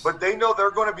 Nice. But they know they're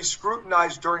going to be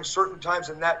scrutinized during certain times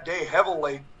in that day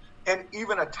heavily and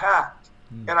even attacked.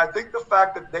 And I think the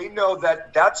fact that they know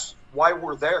that that's why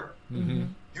we're there. Mm-hmm.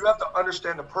 You have to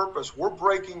understand the purpose. We're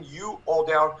breaking you all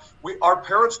down. Our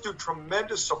parents do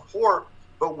tremendous support,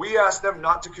 but we ask them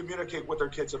not to communicate with their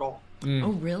kids at all.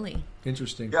 Oh, really?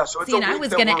 Interesting. Yeah. So it's See, and I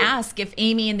was going to ask if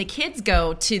Amy and the kids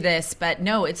go to this, but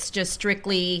no, it's just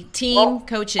strictly team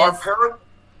coaches. Our parent.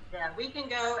 Yeah, we can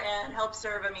go and help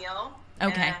serve a meal.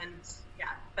 Okay. And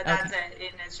but that's it.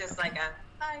 And it's just like a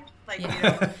hi,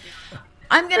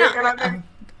 I'm gonna.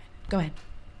 Go ahead.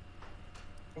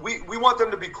 We want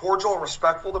them to be cordial and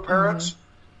respectful to parents,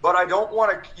 but I don't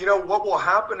want to. What will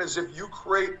happen is if you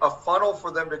create a funnel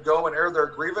for them to go and air their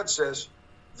grievances,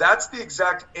 that's the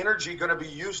exact energy going to be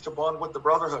used to bond with the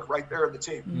brotherhood right there in the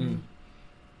team.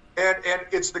 And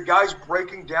it's the guys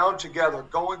breaking down together,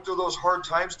 going through those hard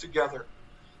times together.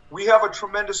 We have a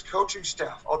tremendous coaching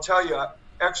staff. I'll tell you,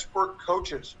 expert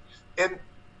coaches, and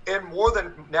more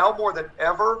than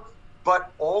ever,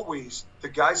 but always the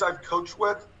guys I've coached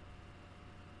with.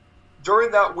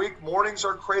 During that week, mornings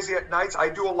are crazy. At nights, I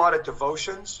do a lot of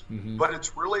devotions, but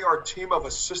it's really our team of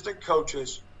assistant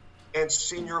coaches and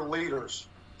senior leaders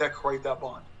that create that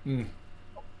bond.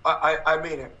 I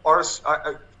mean it.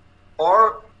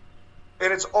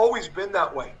 And it's always been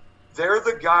that way. They're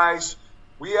the guys.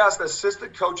 We ask the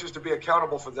assistant coaches to be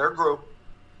accountable for their group,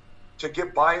 to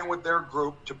get buy-in with their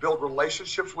group, to build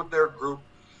relationships with their group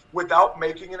without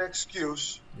making an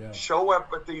excuse, show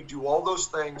empathy, do all those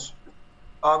things.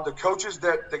 The coaches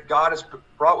that God has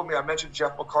brought with me, I mentioned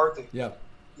Jeff McCarthy. Yeah.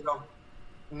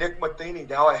 Nick Matheny,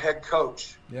 now a head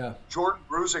coach. Yeah. Jordan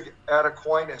Bruzig at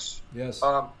Aquinas. Yes.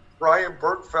 Brian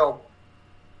Berkfeld,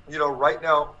 right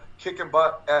now kicking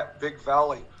butt at Big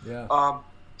Valley. Yeah.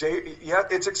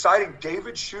 It's exciting.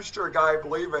 David Schuster, a guy I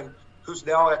believe in, who's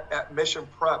now at Mission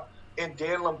Prep, and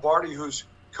Dan Lombardi, who's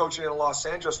coaching in Los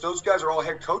Angeles. Those guys are all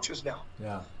head coaches now.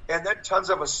 Yeah. And then tons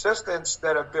of assistants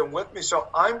that have been with me. So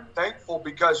I'm thankful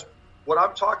because what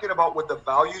I'm talking about with the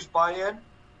values buy-in,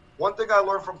 one thing I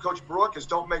learned from Coach Bruick is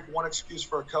don't make one excuse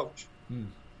for a coach.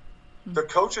 The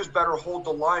coaches better hold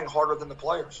the line harder than the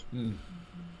players.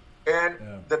 And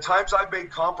the times I've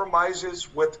made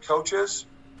compromises with coaches,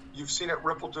 you've seen it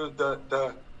ripple to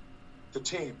the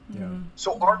team.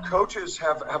 So our coaches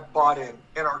have bought in,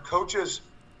 and our coaches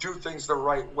do things the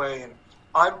right way. And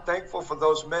I'm thankful for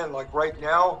those men. Like right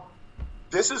now,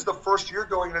 this is the first year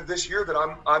going into this year that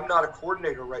I'm not a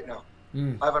coordinator right now.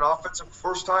 I have an offensive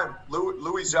first time.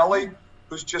 Louis Zelli,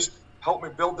 who's just helped me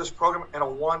build this program,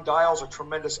 and Juan Dial's a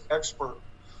tremendous expert.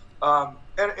 And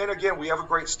again, we have a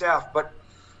great staff. But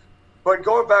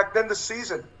going back then the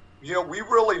season, we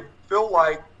really feel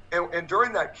like, and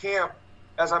during that camp,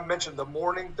 as I mentioned, the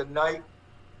morning, the night,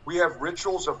 we have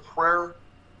rituals of prayer.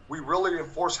 We really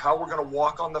enforce how we're going to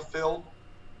walk on the field,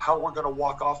 how we're going to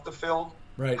walk off the field,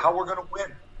 how we're going to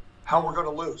win, how we're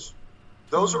going to lose.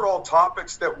 Those are all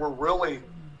topics that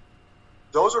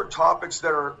those are topics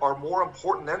that are more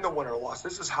important than the win or loss.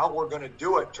 This is how we're going to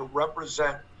do it to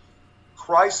represent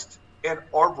Christ and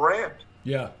our brand.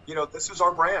 Yeah. This is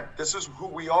our brand. This is who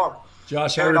we are.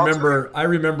 Josh, I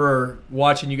remember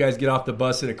watching you guys get off the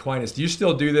bus at Aquinas. Do you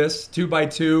still do this?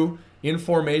 2x2, in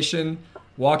formation,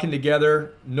 walking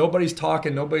together. Nobody's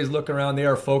talking. Nobody's looking around. They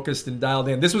are focused and dialed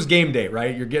in. This was game day,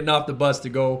 right? You're getting off the bus to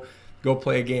go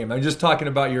play a game. I'm just talking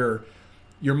about your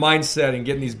mindset and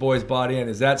getting these boys bought in.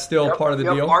 Is that still part of the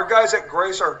deal? Our guys at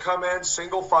Grace are come in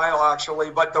single file,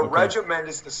 actually, but the regiment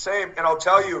is the same. And I'll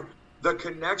tell you, the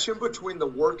connection between the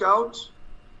workouts,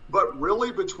 but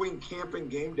really between camp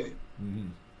and game day.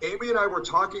 Amy and I were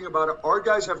talking about it. Our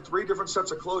guys have 3 different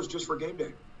sets of clothes just for game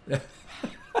day.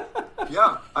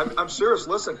 Yeah, I'm serious.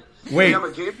 Listen, they have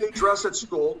a game day dress at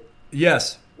school.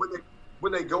 Yes.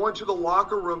 When they go into the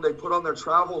locker room, they put on their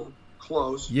travel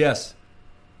clothes. Yes.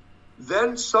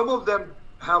 Then some of them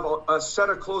have a set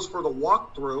of clothes for the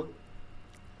walkthrough,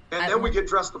 and then we get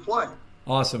dressed to play.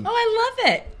 Awesome. Oh, I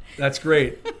love it. That's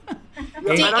great.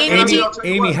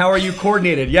 Amy, how are you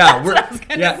coordinated? Yeah,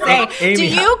 Amy, do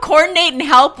you coordinate and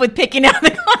help with picking out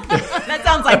the clothes? That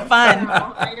sounds like fun.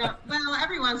 I don't. Well,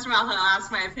 every once in a while he'll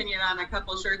ask my opinion on a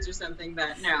couple shirts or something,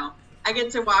 but no. I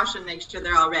get to wash and make sure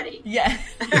they're all ready. Yeah.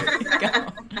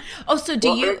 So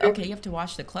do you? Okay, you have to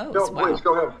wash the clothes. No, wow. Please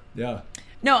go ahead. Yeah.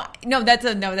 No, that's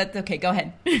okay. Go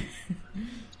ahead.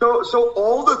 So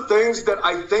all the things that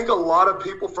I think a lot of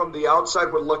people from the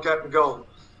outside would look at and go,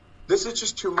 this is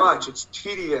just too much. It's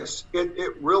tedious.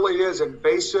 It really is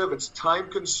invasive. It's time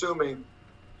consuming.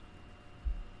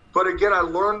 But again,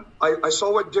 I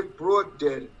saw what Dick Bruick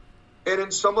did. And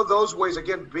in some of those ways,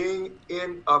 again, being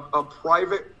in a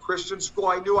private Christian school,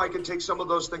 I knew I could take some of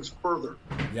those things further.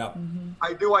 Yeah.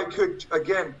 I knew I could,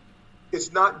 again,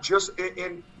 it's not just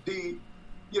in the,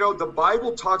 the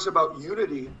Bible talks about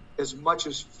unity as much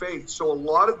as faith. So a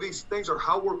lot of these things are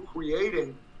how we're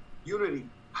creating unity,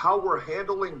 how we're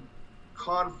handling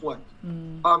conflict.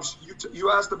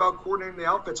 You asked about coordinating the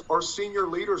outfits. Our senior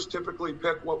leaders typically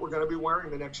pick what we're going to be wearing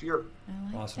the next year.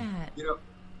 I like that.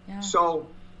 Yeah. So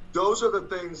those are the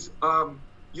things, and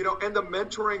the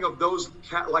mentoring of those,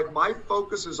 like my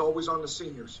focus is always on the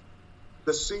seniors.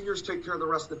 The seniors take care of the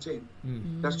rest of the team.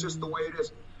 That's just the way it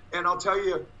is. And I'll tell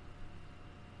you,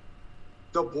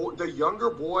 the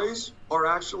younger boys are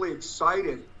actually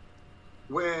excited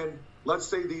when, let's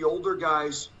say, the older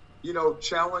guys,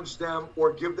 challenge them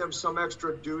or give them some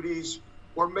extra duties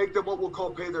or make them what we'll call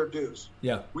pay their dues.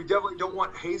 Yeah. We definitely don't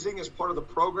want hazing as part of the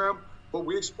program, but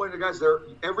we explain to guys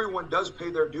everyone does pay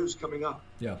their dues coming up.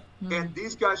 Yeah. And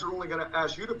these guys are only going to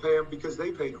ask you to pay them because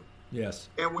they paid them. Yes.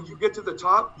 And when you get to the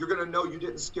top, you're going to know you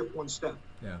didn't skip one step.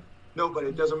 Yeah. No, but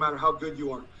it doesn't matter how good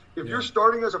you are. If you're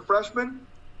starting as a freshman,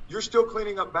 you're still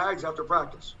cleaning up bags after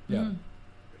practice. Yeah.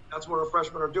 That's what our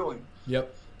freshmen are doing.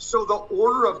 Yep. So the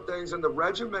order of things and the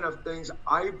regimen of things,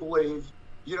 I believe,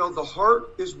 the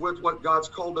heart is with what God's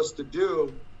called us to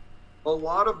do. A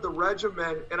lot of the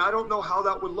regimen, and I don't know how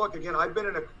that would look. Again, I've been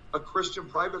in a Christian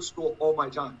private school all my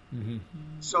time.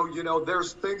 So,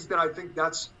 there's things that I think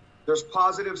there's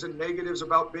positives and negatives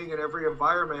about being in every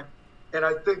environment. And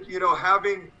I think,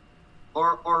 having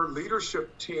our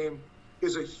leadership team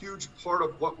is a huge part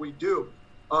of what we do.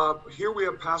 Here we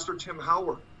have Pastor Tim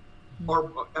Howard.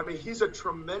 He's a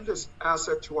tremendous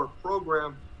asset to our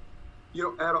program,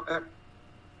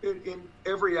 in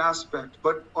every aspect.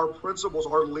 But our principles,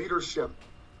 our leadership,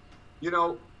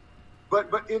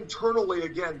 but internally,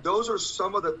 again, those are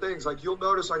some of the things. Like you'll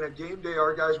notice on a game day,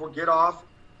 our guys will get off.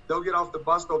 They'll get off the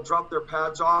bus. They'll drop their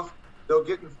pads off. They'll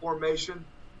get in formation.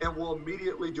 and we'll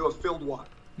immediately do a field walk.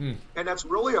 And that's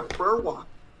really a prayer walk.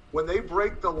 When they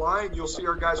break the line, you'll see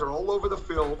our guys are all over the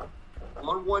field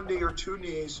on one knee or two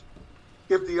knees.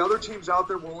 If the other team's out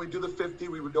there, we'll only do the 50.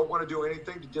 We don't want to do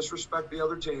anything to disrespect the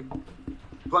other team.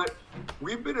 But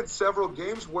we've been in several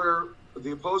games where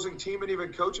the opposing team and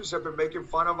even coaches have been making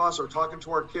fun of us or talking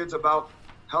to our kids about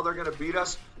how they're going to beat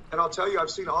us. And I'll tell you, I've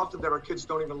seen often that our kids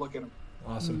don't even look at them.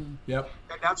 Awesome. Yep.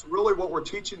 And that's really what we're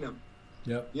teaching them.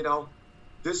 Yep. You know,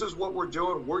 this is what we're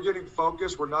doing. We're getting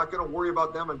focused. We're not going to worry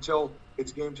about them until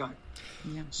it's game time.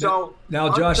 Yeah. So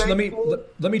now, Josh, let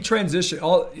me transition.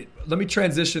 Let me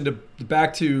transition to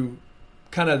back to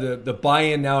kind of the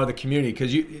buy-in now of the community,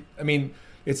 because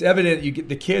it's evident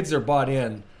the kids are bought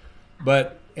in,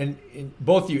 but and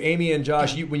both you, Amy and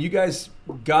Josh, when you guys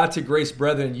got to Grace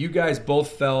Brethren, you guys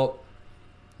both felt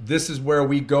this is where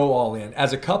we go all in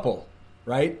as a couple,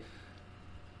 right?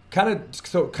 Kind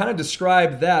of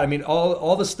describe that. I mean,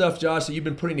 all the stuff, Josh, that you've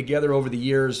been putting together over the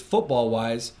years,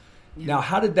 football-wise. Yeah. Now,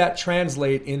 how did that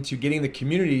translate into getting the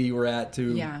community you were at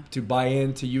to buy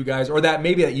into you guys, or that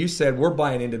maybe that you said we're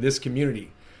buying into this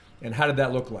community, and how did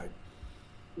that look like?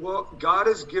 Well, God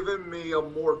has given me a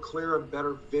more clear and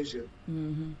better vision.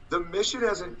 Mm-hmm. The mission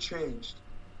hasn't changed.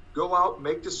 Go out,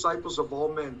 make disciples of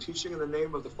all men, teaching in the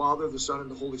name of the Father, the Son, and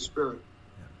the Holy Spirit,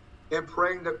 and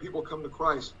praying that people come to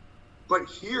Christ. But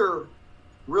here,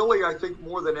 really, I think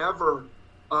more than ever,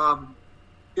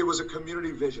 it was a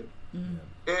community vision. Mm-hmm.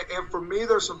 And for me,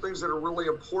 there's some things that are really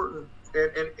important.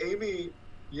 And Amy,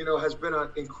 has been an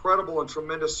incredible and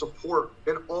tremendous support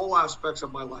in all aspects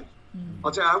of my life. Mm-hmm.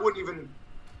 I'll tell you, I wouldn't even,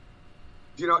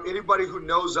 anybody who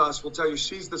knows us will tell you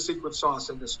she's the secret sauce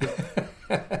in this field.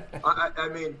 I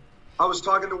mean, I was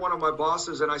talking to one of my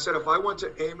bosses, and I said, if I went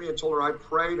to Amy and told her I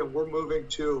prayed and we're moving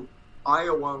to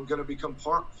Iowa, I'm going to become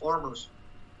farmers,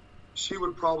 she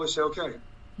would probably say, okay,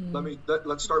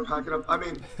 let's start packing up. I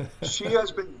mean, she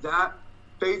has been that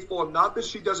faithful, and not that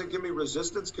she doesn't give me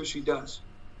resistance, because she does,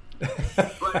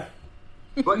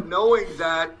 but knowing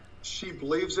that she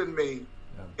believes in me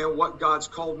and what God's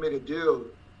called me to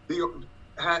do,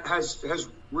 has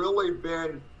really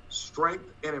been strength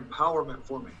and empowerment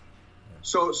for me.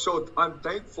 So I'm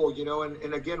thankful,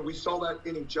 and again, we saw that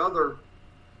in each other.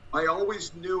 I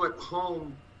always knew at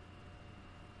home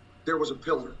there was a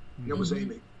pillar, and it was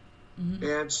Amy. Mm-hmm.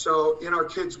 And so, our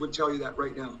kids would tell you that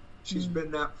right now. She's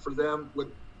been that for them with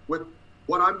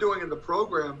what I'm doing in the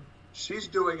program. She's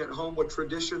doing at home with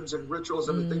traditions and rituals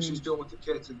and the things she's doing with the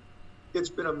kids. And it's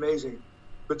been amazing.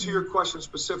 But to your question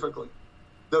specifically,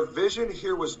 the vision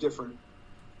here was different.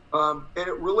 And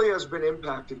it really has been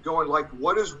impacted, going like,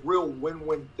 what is real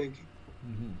win-win thinking?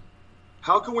 Mm-hmm.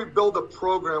 How can we build a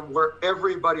program where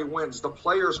everybody wins? The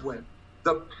players win.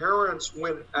 The parents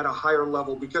win at a higher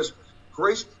level, because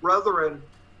Grace Brethren,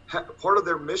 part of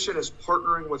their mission is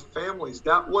partnering with families.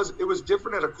 It was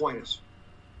different at Aquinas.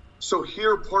 So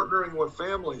here, partnering with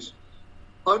families,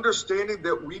 understanding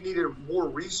that we needed more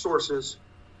resources,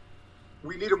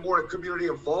 we needed more community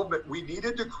involvement. We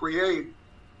needed to create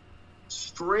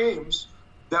streams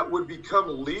that would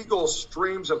become legal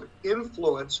streams of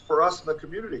influence for us in the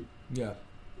community. Yeah.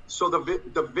 So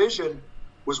the vision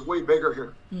was way bigger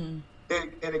here. Mm.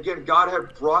 And again, God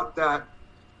had brought that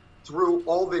through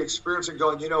all the experience and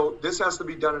going, this has to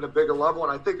be done at a bigger level.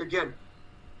 And I think, again,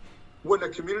 when the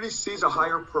community sees a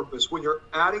higher purpose, when you're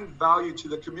adding value to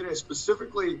the community,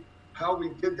 specifically how we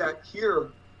did that here,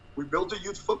 we built a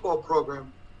youth football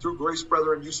program through Grace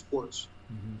Brethren Youth Sports.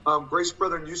 Mm-hmm. Grace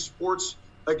Brethren Youth Sports,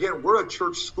 again, we're a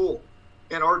church school,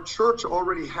 and our church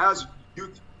already has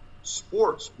youth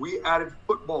sports. We added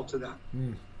football to that.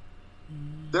 Mm.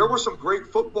 There were some great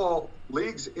football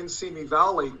leagues in Simi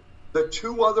Valley. The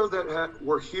two other that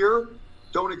were here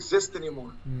don't exist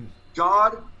anymore. Mm.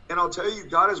 God, and I'll tell you,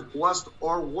 God has blessed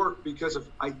our work because of,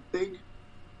 I think,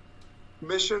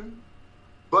 mission,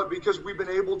 but because we've been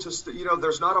able to,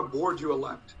 there's not a board you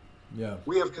elect. Yeah.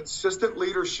 We have consistent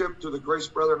leadership through the Grace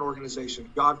Brethren organization,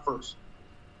 God first.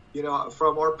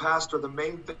 From our pastor, the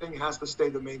main thing has to stay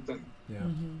the main thing. Yeah.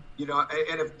 Mm-hmm.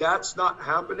 And if that's not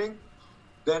happening,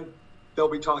 then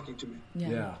they'll be talking to me.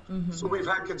 Yeah. Mm-hmm. So we've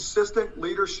had consistent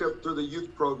leadership through the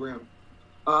youth program.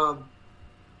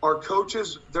 Our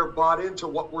coaches, they're bought into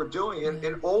what we're doing.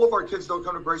 And all of our kids don't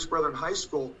come to Grace Brethren High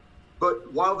School,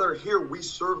 but while they're here, we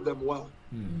serve them well.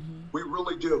 Mm-hmm. We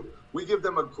really do. We give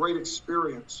them a great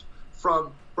experience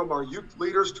from our youth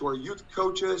leaders to our youth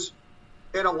coaches,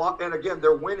 and again,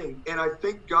 they're winning. And I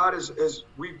think God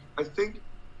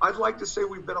I'd like to say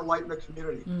we've been a light in the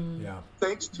community. Mm. Yeah.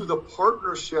 Thanks to the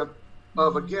partnership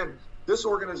of, again, this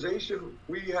organization,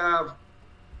 we have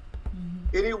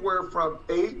anywhere from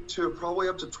 8 to probably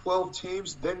up to 12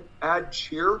 teams, then add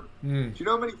cheer. Do you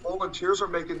know how many volunteers are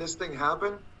making this thing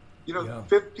happen?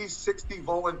 50, 60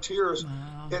 volunteers.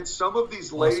 Wow. And some of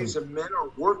these ladies and men are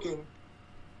working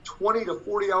 20 to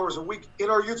 40 hours a week in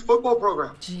our youth football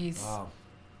program. Jeez. Wow.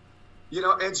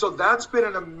 And so that's been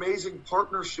an amazing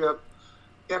partnership.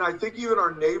 And I think even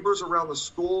our neighbors around the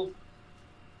school,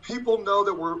 people know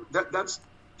that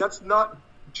that's not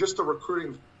just a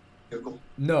recruiting vehicle.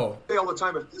 No. I say all the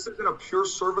time, if this isn't a pure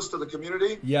service to the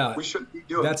community, we shouldn't be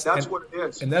doing it. That's what it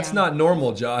is. And that's not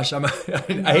normal, Josh. I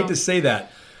hate to say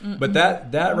that. But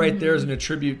that right there is an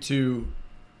attribute to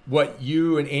what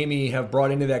you and Amy have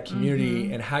brought into that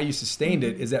community and how you sustained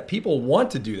it, is that people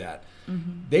want to do that.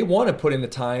 They want to put in the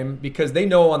time because they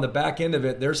know on the back end of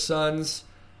it, their sons,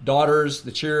 daughters,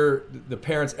 the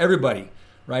parents, everybody,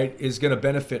 right, is going to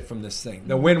benefit from this thing.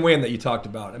 The win-win that you talked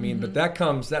about. I mean, but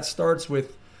that starts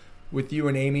with you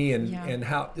and Amy and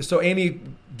how. So Amy,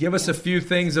 give us a few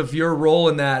things of your role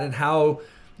in that and how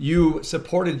you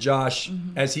supported Josh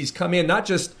as he's come in, not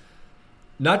just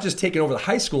taking over the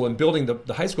high school and building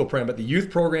the high school program, but the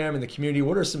youth program and the community.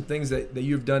 What are some things that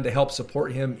you've done to help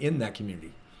support him in that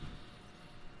community?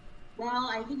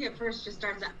 Well, I think it first just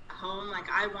starts at home.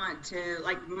 I want to,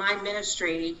 my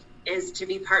ministry is to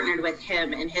be partnered with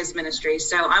him in his ministry.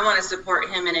 So I want to support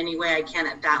him in any way I can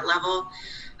at that level.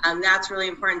 That's really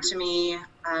important to me.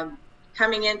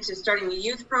 Coming into starting the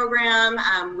youth program,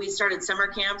 we started summer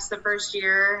camps the first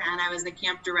year, and I was the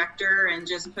camp director and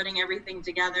just putting everything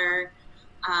together.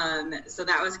 So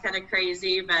that was kind of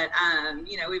crazy, but,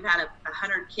 we've had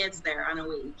 100 kids there on a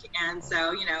week. And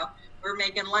so, we're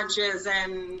making lunches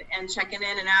and checking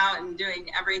in and out and doing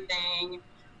everything.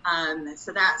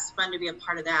 So that's fun to be a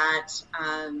part of that.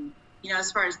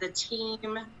 As far as the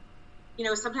team,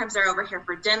 sometimes they're over here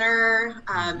for dinner.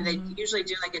 They usually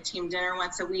do a team dinner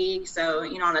once a week. So,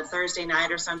 on a Thursday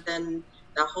night or something,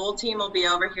 the whole team will be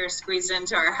over here squeezed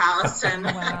into our house and,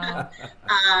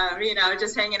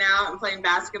 just hanging out and playing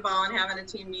basketball and having a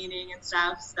team meeting and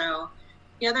stuff. So,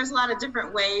 there's a lot of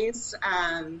different ways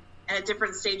at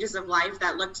different stages of life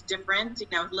that looked different.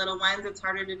 With little ones, it's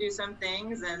harder to do some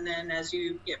things. And then as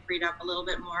you get freed up a little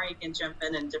bit more, you can jump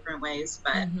in different ways.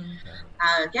 But,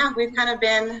 we've kind of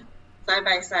been side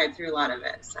by side through a lot of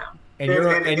it. So.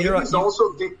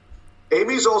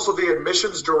 Amy's also the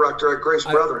admissions director at Grace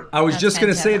Brethren. I was just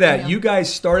going to say that. You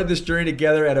guys started this journey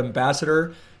together at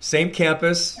Ambassador, same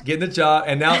campus, getting the job,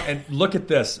 and look at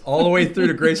this, all the way through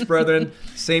to Grace Brethren,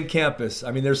 same campus.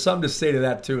 I mean, there's something to say to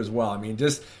that too as well. I mean,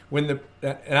 just when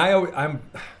I'm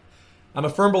a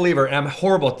firm believer, and I'm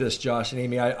horrible at this, Josh and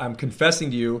Amy. I'm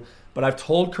confessing to you, but I've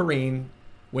told Corrine,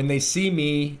 when they see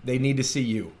me, they need to see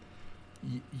you.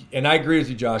 And I agree with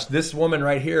you, Josh. This woman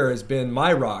right here has been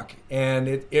my rock, and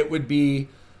it would be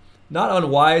not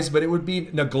unwise, but it would be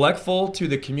neglectful to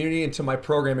the community and to my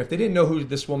program if they didn't know who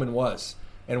this woman was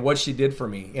and what she did for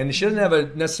me. And she doesn't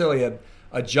have necessarily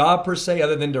a job per se,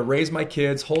 other than to raise my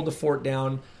kids, hold the fort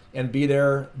down, and be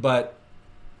there. But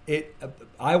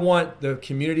I want the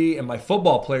community and my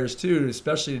football players too,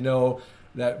 especially to know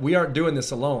that we aren't doing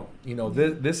this alone.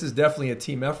 This is definitely a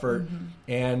team effort,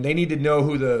 and they need to know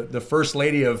who the first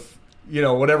lady of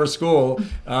whatever school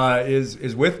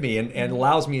is with me and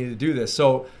allows me to do this.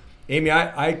 So, Amy,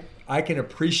 I can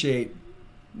appreciate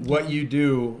what you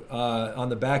do on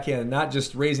the back end, not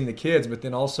just raising the kids, but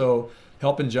then also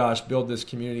helping Josh build this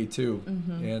community too.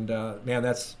 And man,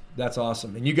 that's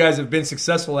awesome. And you guys have been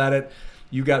successful at it.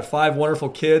 You've got 5 wonderful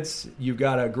kids. You've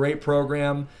got a great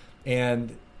program,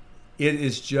 and it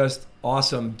is just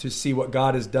awesome to see what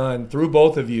God has done through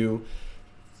both of you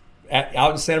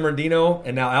out in San Bernardino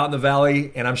and now out in the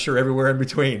Valley, and I'm sure everywhere in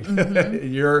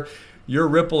between. Your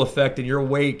ripple effect and your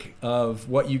wake of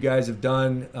what you guys have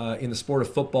done in the sport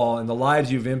of football and the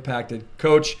lives you've impacted.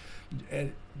 Coach,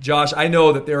 Josh, I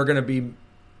know that there are going to be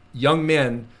young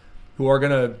men who are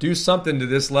going to do something to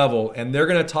this level, and they're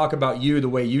going to talk about you the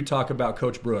way you talk about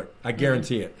Coach Brewitt. I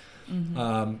guarantee it.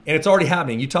 And it's already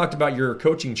happening. You talked about your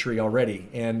coaching tree already,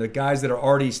 and the guys that are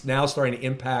already now starting to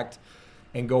impact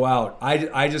and go out.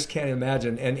 I just can't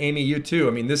imagine. And Amy, you too.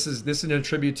 I mean, this is a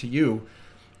tribute to you.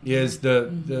 Is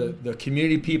the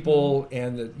community people,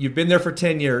 and you've been there for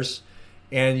 10 years,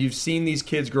 and you've seen these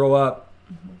kids grow up,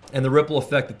 and the ripple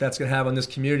effect that's going to have on this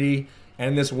community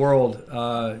and this world.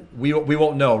 We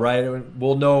won't know, right?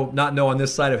 We'll not know on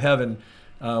this side of heaven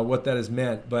what that has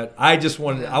meant. But I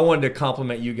wanted to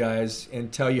compliment you guys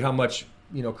and tell you how much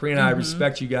Corrine and I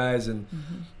respect you guys and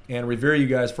revere you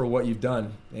guys for what you've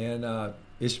done. And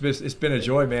it's been a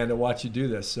joy, man, to watch you do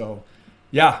this. So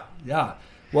yeah.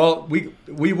 Well,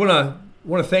 we want to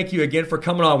want to thank you again for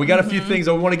coming on. We got a few things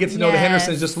that we want to get to know the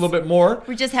Hendersons just a little bit more.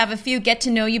 We just have a few get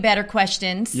to know you better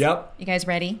questions. Yep. You guys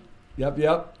ready? Yep.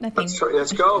 Nothing.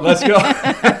 Let's go. Let's go.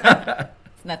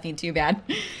 It's nothing too bad.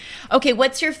 Okay,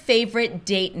 what's your favorite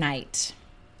date night?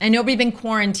 I know we've been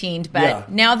quarantined, but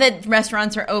now that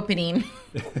restaurants are opening,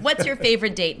 what's your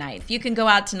favorite date night? If you can go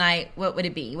out tonight, what would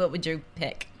it be? What would you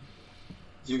pick?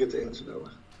 You get to answer that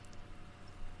one.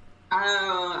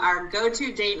 Our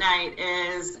go-to date night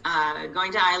is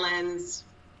going to Islands,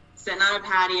 sitting on a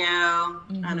patio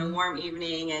on a warm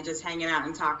evening and just hanging out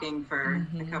and talking for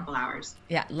a couple hours.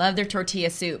 Yeah, love their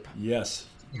tortilla soup. Yes.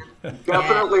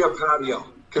 Definitely a patio.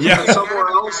 Because somewhere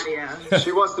else,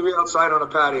 she wants to be outside on a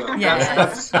patio.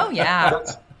 Yes.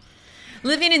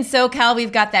 Living in SoCal,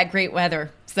 we've got that great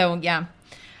weather. So, yeah.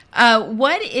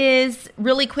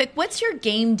 What's your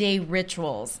game day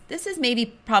rituals? This is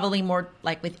probably more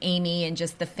like with Amy and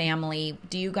just the family.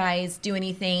 Do you guys do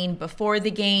anything before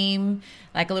the game,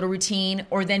 like a little routine,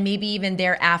 or then maybe even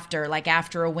thereafter, like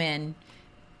after a win?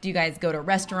 Do you guys go to a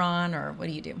restaurant, or what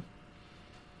do you do?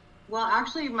 Well,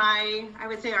 actually, I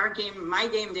would say my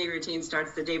game day routine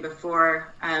starts the day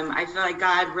before. I feel like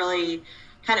God really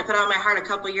kind of put on my heart a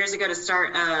couple years ago to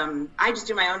start. I just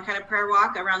do my own kind of prayer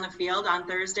walk around the field on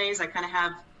Thursdays. I kind of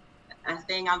have a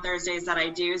thing on Thursdays that I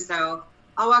do. So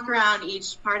I'll walk around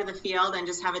each part of the field and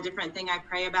just have a different thing I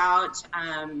pray about.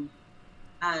 I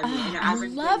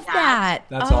love that.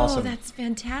 That's awesome. That's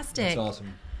fantastic. That's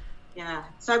awesome. Yeah.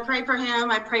 So I pray for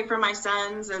him. I pray for my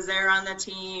sons as they're on the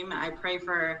team. I pray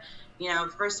for,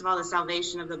 first of all, the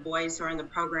salvation of the boys who are in the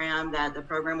program, that the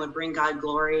program would bring God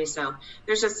glory. So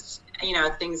there's just,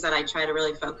 things that I try to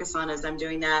really focus on as I'm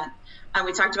doing that.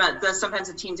 We talked about sometimes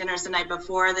the team dinners the night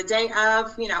before, the day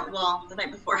of, the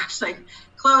night before actually,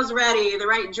 clothes ready, the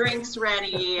right drinks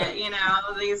ready.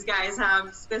 These guys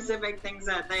have specific things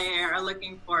that they are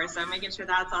looking for. So making sure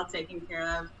that's all taken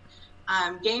care of.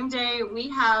 Game day, we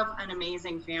have an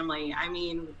amazing family. I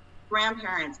mean,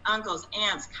 grandparents, uncles,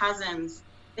 aunts, cousins,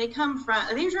 they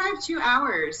drive 2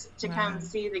 hours to come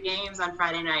see the games on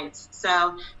Friday nights.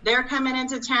 So they're coming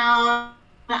into town.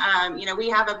 We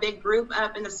have a big group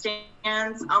up in the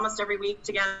stands almost every week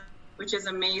together, which is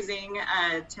amazing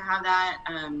to have that.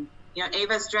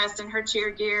 Ava's dressed in her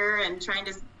cheer gear and trying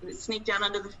to sneak down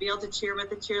onto the field to cheer with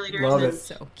the cheerleaders. Love it.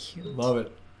 So cute. Love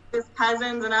it. His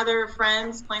cousins and other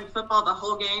friends playing football the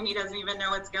whole game. He doesn't even know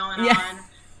what's going on.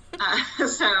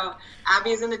 So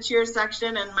Abby's in the cheer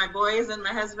section and my boys and my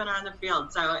husband are on the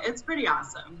field. So it's pretty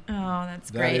awesome. Oh, that's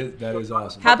great. That is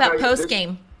awesome. How about post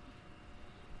game?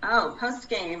 Oh, post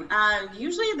game.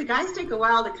 Usually the guys take a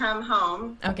while to come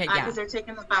home. Okay, yeah. Because they're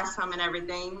taking the bus home and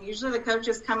everything. Usually the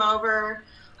coaches come over,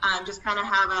 just kind of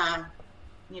have a,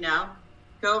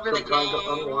 go over the game.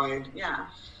 To unwind. Yeah.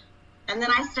 And then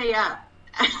I stay up.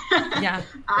 Yeah.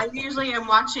 I usually am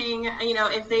watching,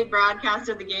 if they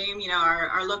broadcasted the game,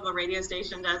 our local radio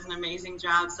station does an amazing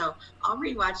job. So I'll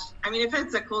rewatch. I mean, if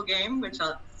it's a cool game, which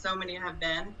so many have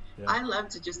been, I love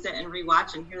to just sit and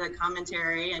rewatch and hear the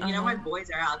commentary. And, my boys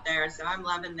are out there, so I'm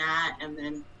loving that. And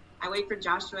then I wait for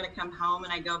Joshua to come home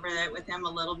and I go over it with him a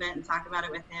little bit and talk about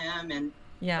it with him and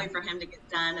wait for him to get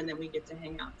done. And then we get to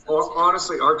hang out. So well,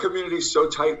 honestly, our community is so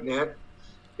tight knit.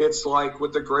 It's like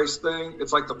with the Grace thing,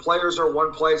 it's like the players are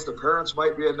one place, the parents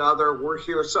might be another. We're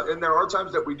here. So, and there are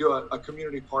times that we do a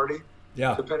community party.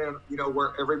 Yeah. Depending on,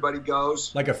 where everybody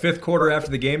goes. Like a fifth quarter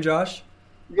after the game, Josh?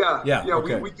 Yeah.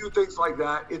 Okay. We do things like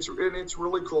that. It's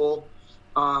really cool.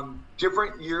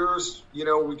 Different years,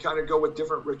 we kind of go with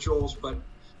different rituals. But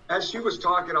as she was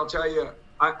talking, I'll tell you,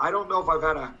 I don't know if I've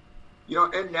had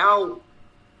and now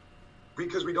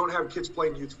because we don't have kids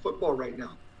playing youth football right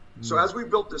now. So as we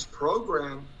built this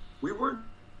program, we weren't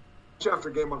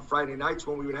after game on Friday nights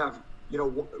when we would have,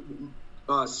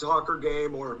 a soccer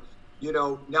game or,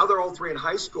 now they're all three in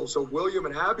high school. So William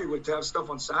and Abby would have stuff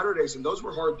on Saturdays, and those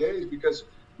were hard days because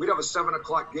we'd have a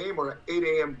 7:00 game or an 8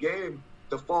 a.m. game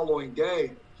the following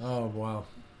day. Oh, wow.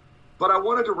 But I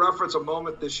wanted to reference a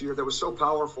moment this year that was so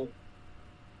powerful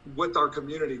with our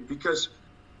community because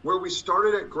where we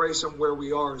started at Grace and where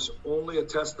we are is only a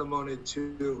testimony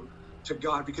to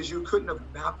God because you couldn't have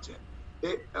mapped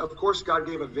it. Of course, God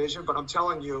gave a vision, but I'm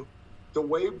telling you, the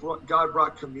way God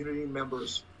brought community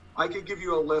members, I could give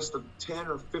you a list of 10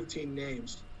 or 15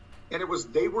 names. And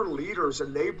they were leaders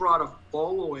and they brought a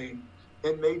following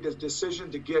and made the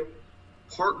decision to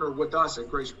partner with us at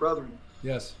Grace Brethren.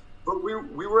 Yes. But we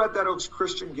were at that Oaks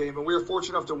Christian game and we were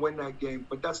fortunate enough to win that game,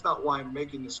 but that's not why I'm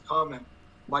making this comment.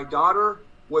 My daughter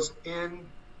was in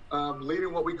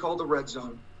leading what we call the red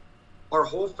zone. Our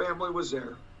whole family was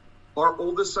there. Our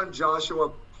oldest son,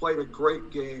 Joshua, played a great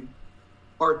game.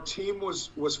 Our team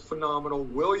was phenomenal.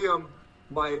 William,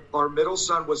 our middle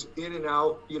son, was in and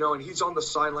out, and he's on the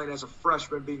sideline as a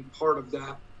freshman being part of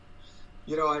that.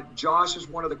 Josh is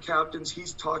one of the captains.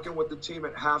 He's talking with the team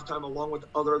at halftime along with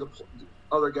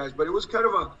other guys. But it was kind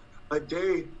of a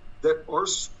day that our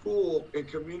school and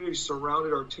community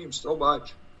surrounded our team so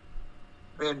much.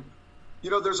 And,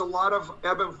 there's a lot of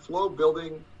ebb and flow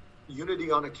building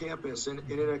unity on a campus and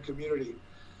in a community.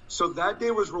 So that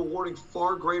day was rewarding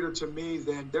far greater to me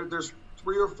than there's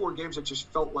 3 or 4 games that just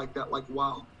felt like that, like,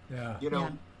 wow. Yeah.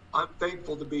 I'm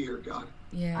thankful to be here, God.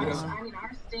 Yeah. I mean,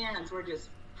 our stands were just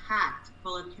packed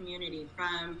full of community,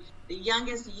 from the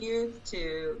youngest youth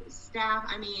to staff.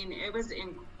 I mean, it was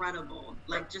incredible.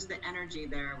 Like, just the energy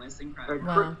there was incredible.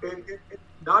 Wow. And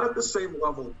not at the same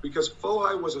level, because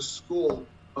Fohi was a school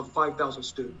of 5,000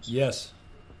 students. Yes.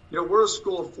 We're a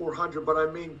school of 400, but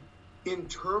I mean, in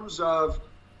terms of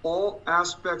all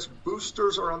aspects,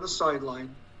 boosters are on the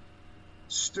sideline.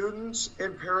 Students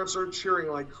and parents are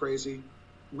cheering like crazy.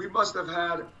 We must have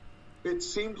had, it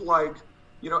seemed like,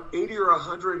 80 or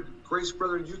 100 Grace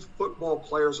Brethren youth football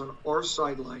players on our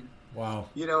sideline. Wow.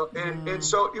 And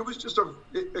so it was just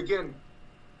again,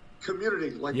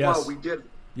 community. Like, yes. Wow, we did it.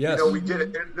 Yes. We did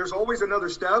it. And there's always another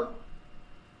step,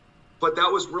 but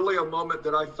that was really a moment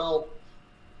that I felt,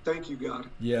 thank you, God.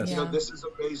 Yes. This is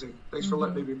amazing. Thanks for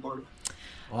letting me be part of it.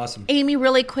 Awesome. Amy,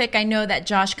 really quick, I know that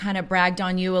Josh kind of bragged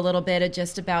on you a little bit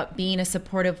just about being a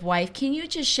supportive wife. Can you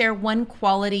just share one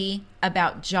quality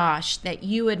about Josh that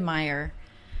you admire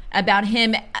about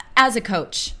him as a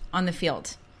coach on the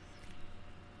field?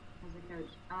 As a coach,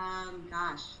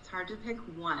 gosh, it's hard to pick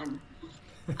one.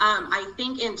 I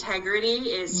think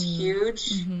integrity is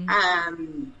huge.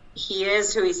 He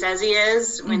is who he says he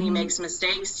is. When he makes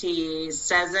mistakes, he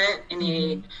says it, and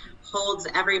he holds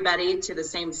everybody to the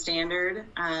same standard.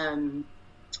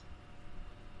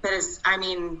 But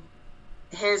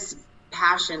his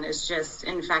passion is just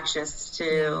infectious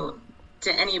to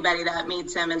anybody that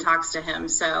meets him and talks to him.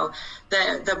 So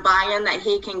the buy-in that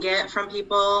he can get from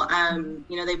people,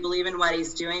 they believe in what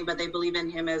he's doing, but they believe in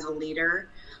him as a leader.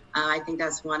 I think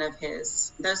that's one of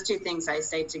those two things I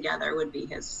say together would be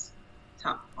his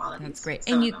top qualities. That's great.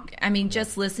 So, and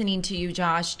just listening to you,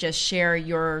 Josh, just share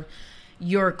your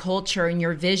culture and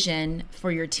your vision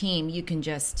for your team, you can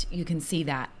see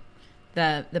that,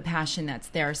 the passion that's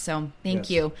there. So thank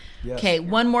you. Yes. Okay,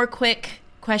 one more quick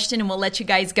question and we'll let you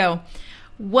guys go.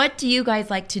 What do you guys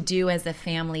like to do as a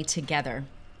family together?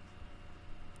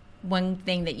 One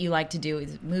thing that you like to do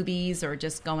is movies or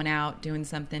just going out, doing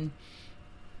something?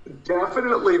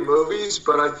 Definitely movies,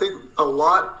 but I think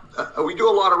we do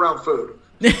a lot around food.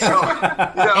 So,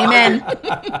 Amen.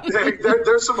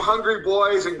 There's some hungry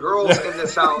boys and girls in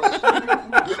this house.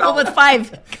 Well, with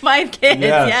five kids,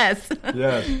 yes.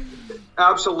 Yes.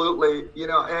 Absolutely.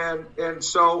 And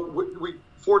so we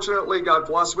fortunately, God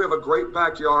bless, we have a great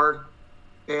backyard.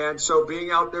 And so being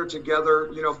out there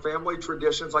together, family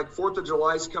traditions, like 4th of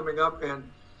July is coming up. And,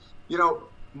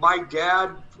 my dad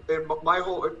and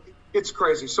it's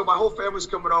crazy. So my whole family's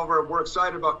coming over and we're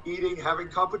excited about eating, having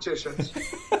competitions,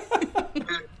 and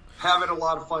having a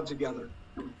lot of fun together.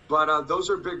 But those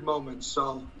are big moments.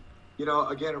 So,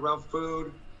 again, around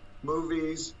food,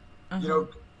 movies,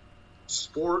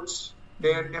 sports.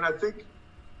 And I think,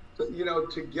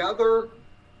 together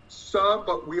some,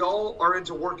 but we all are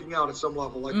into working out at some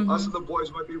level. Like us and the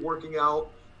boys might be working out.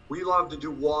 We love to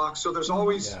do walks. So there's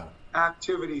always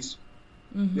activities,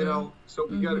 so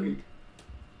we got to be.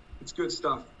 It's good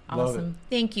stuff. Awesome.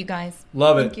 Thank you, guys.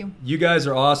 Love Thank it. you. You guys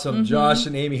are awesome. Josh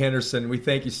and Amy Henderson, we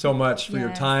thank you so much for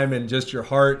your time and just your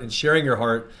heart and sharing your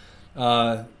heart.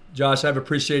 Josh, I've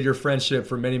appreciated your friendship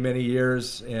for many, many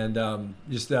years. And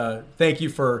thank you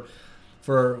for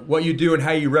what you do and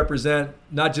how you represent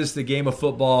not just the game of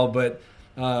football, but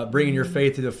bringing your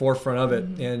faith to the forefront of it.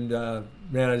 And,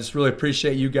 man, I just really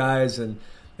appreciate you guys. And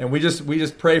we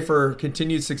just pray for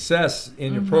continued success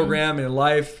in your program and in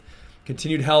life.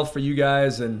 Continued health for you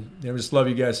guys, and we just love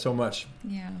you guys so much.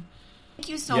 Yeah. Thank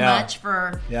you so much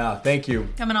for thank you.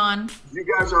 coming on. You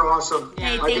guys are awesome.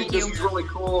 Hey, I think this is really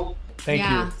cool. Thank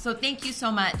you. So thank you so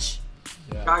much.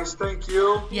 Yeah. Guys, thank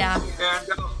you. Yeah. And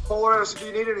follow us if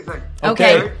you need anything.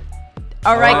 Okay.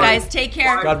 All right, guys. Take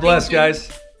care. Bye. God bless,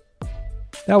 guys.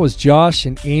 That was Josh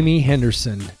and Amy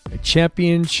Henderson, a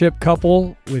championship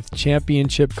couple with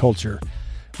championship culture.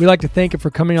 We'd like to thank you for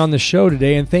coming on the show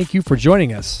today, and thank you for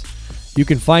joining us. You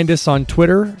can find us on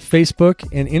Twitter, Facebook,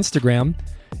 and Instagram.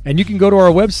 And you can go to our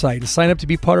website and sign up to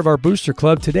be part of our booster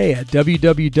club today at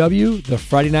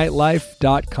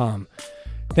www.thefridaynightlife.com.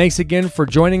 Thanks again for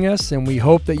joining us, and we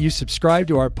hope that you subscribe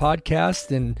to our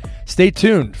podcast and stay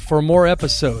tuned for more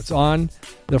episodes on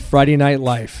the Friday Night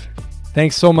Life.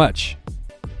 Thanks so much.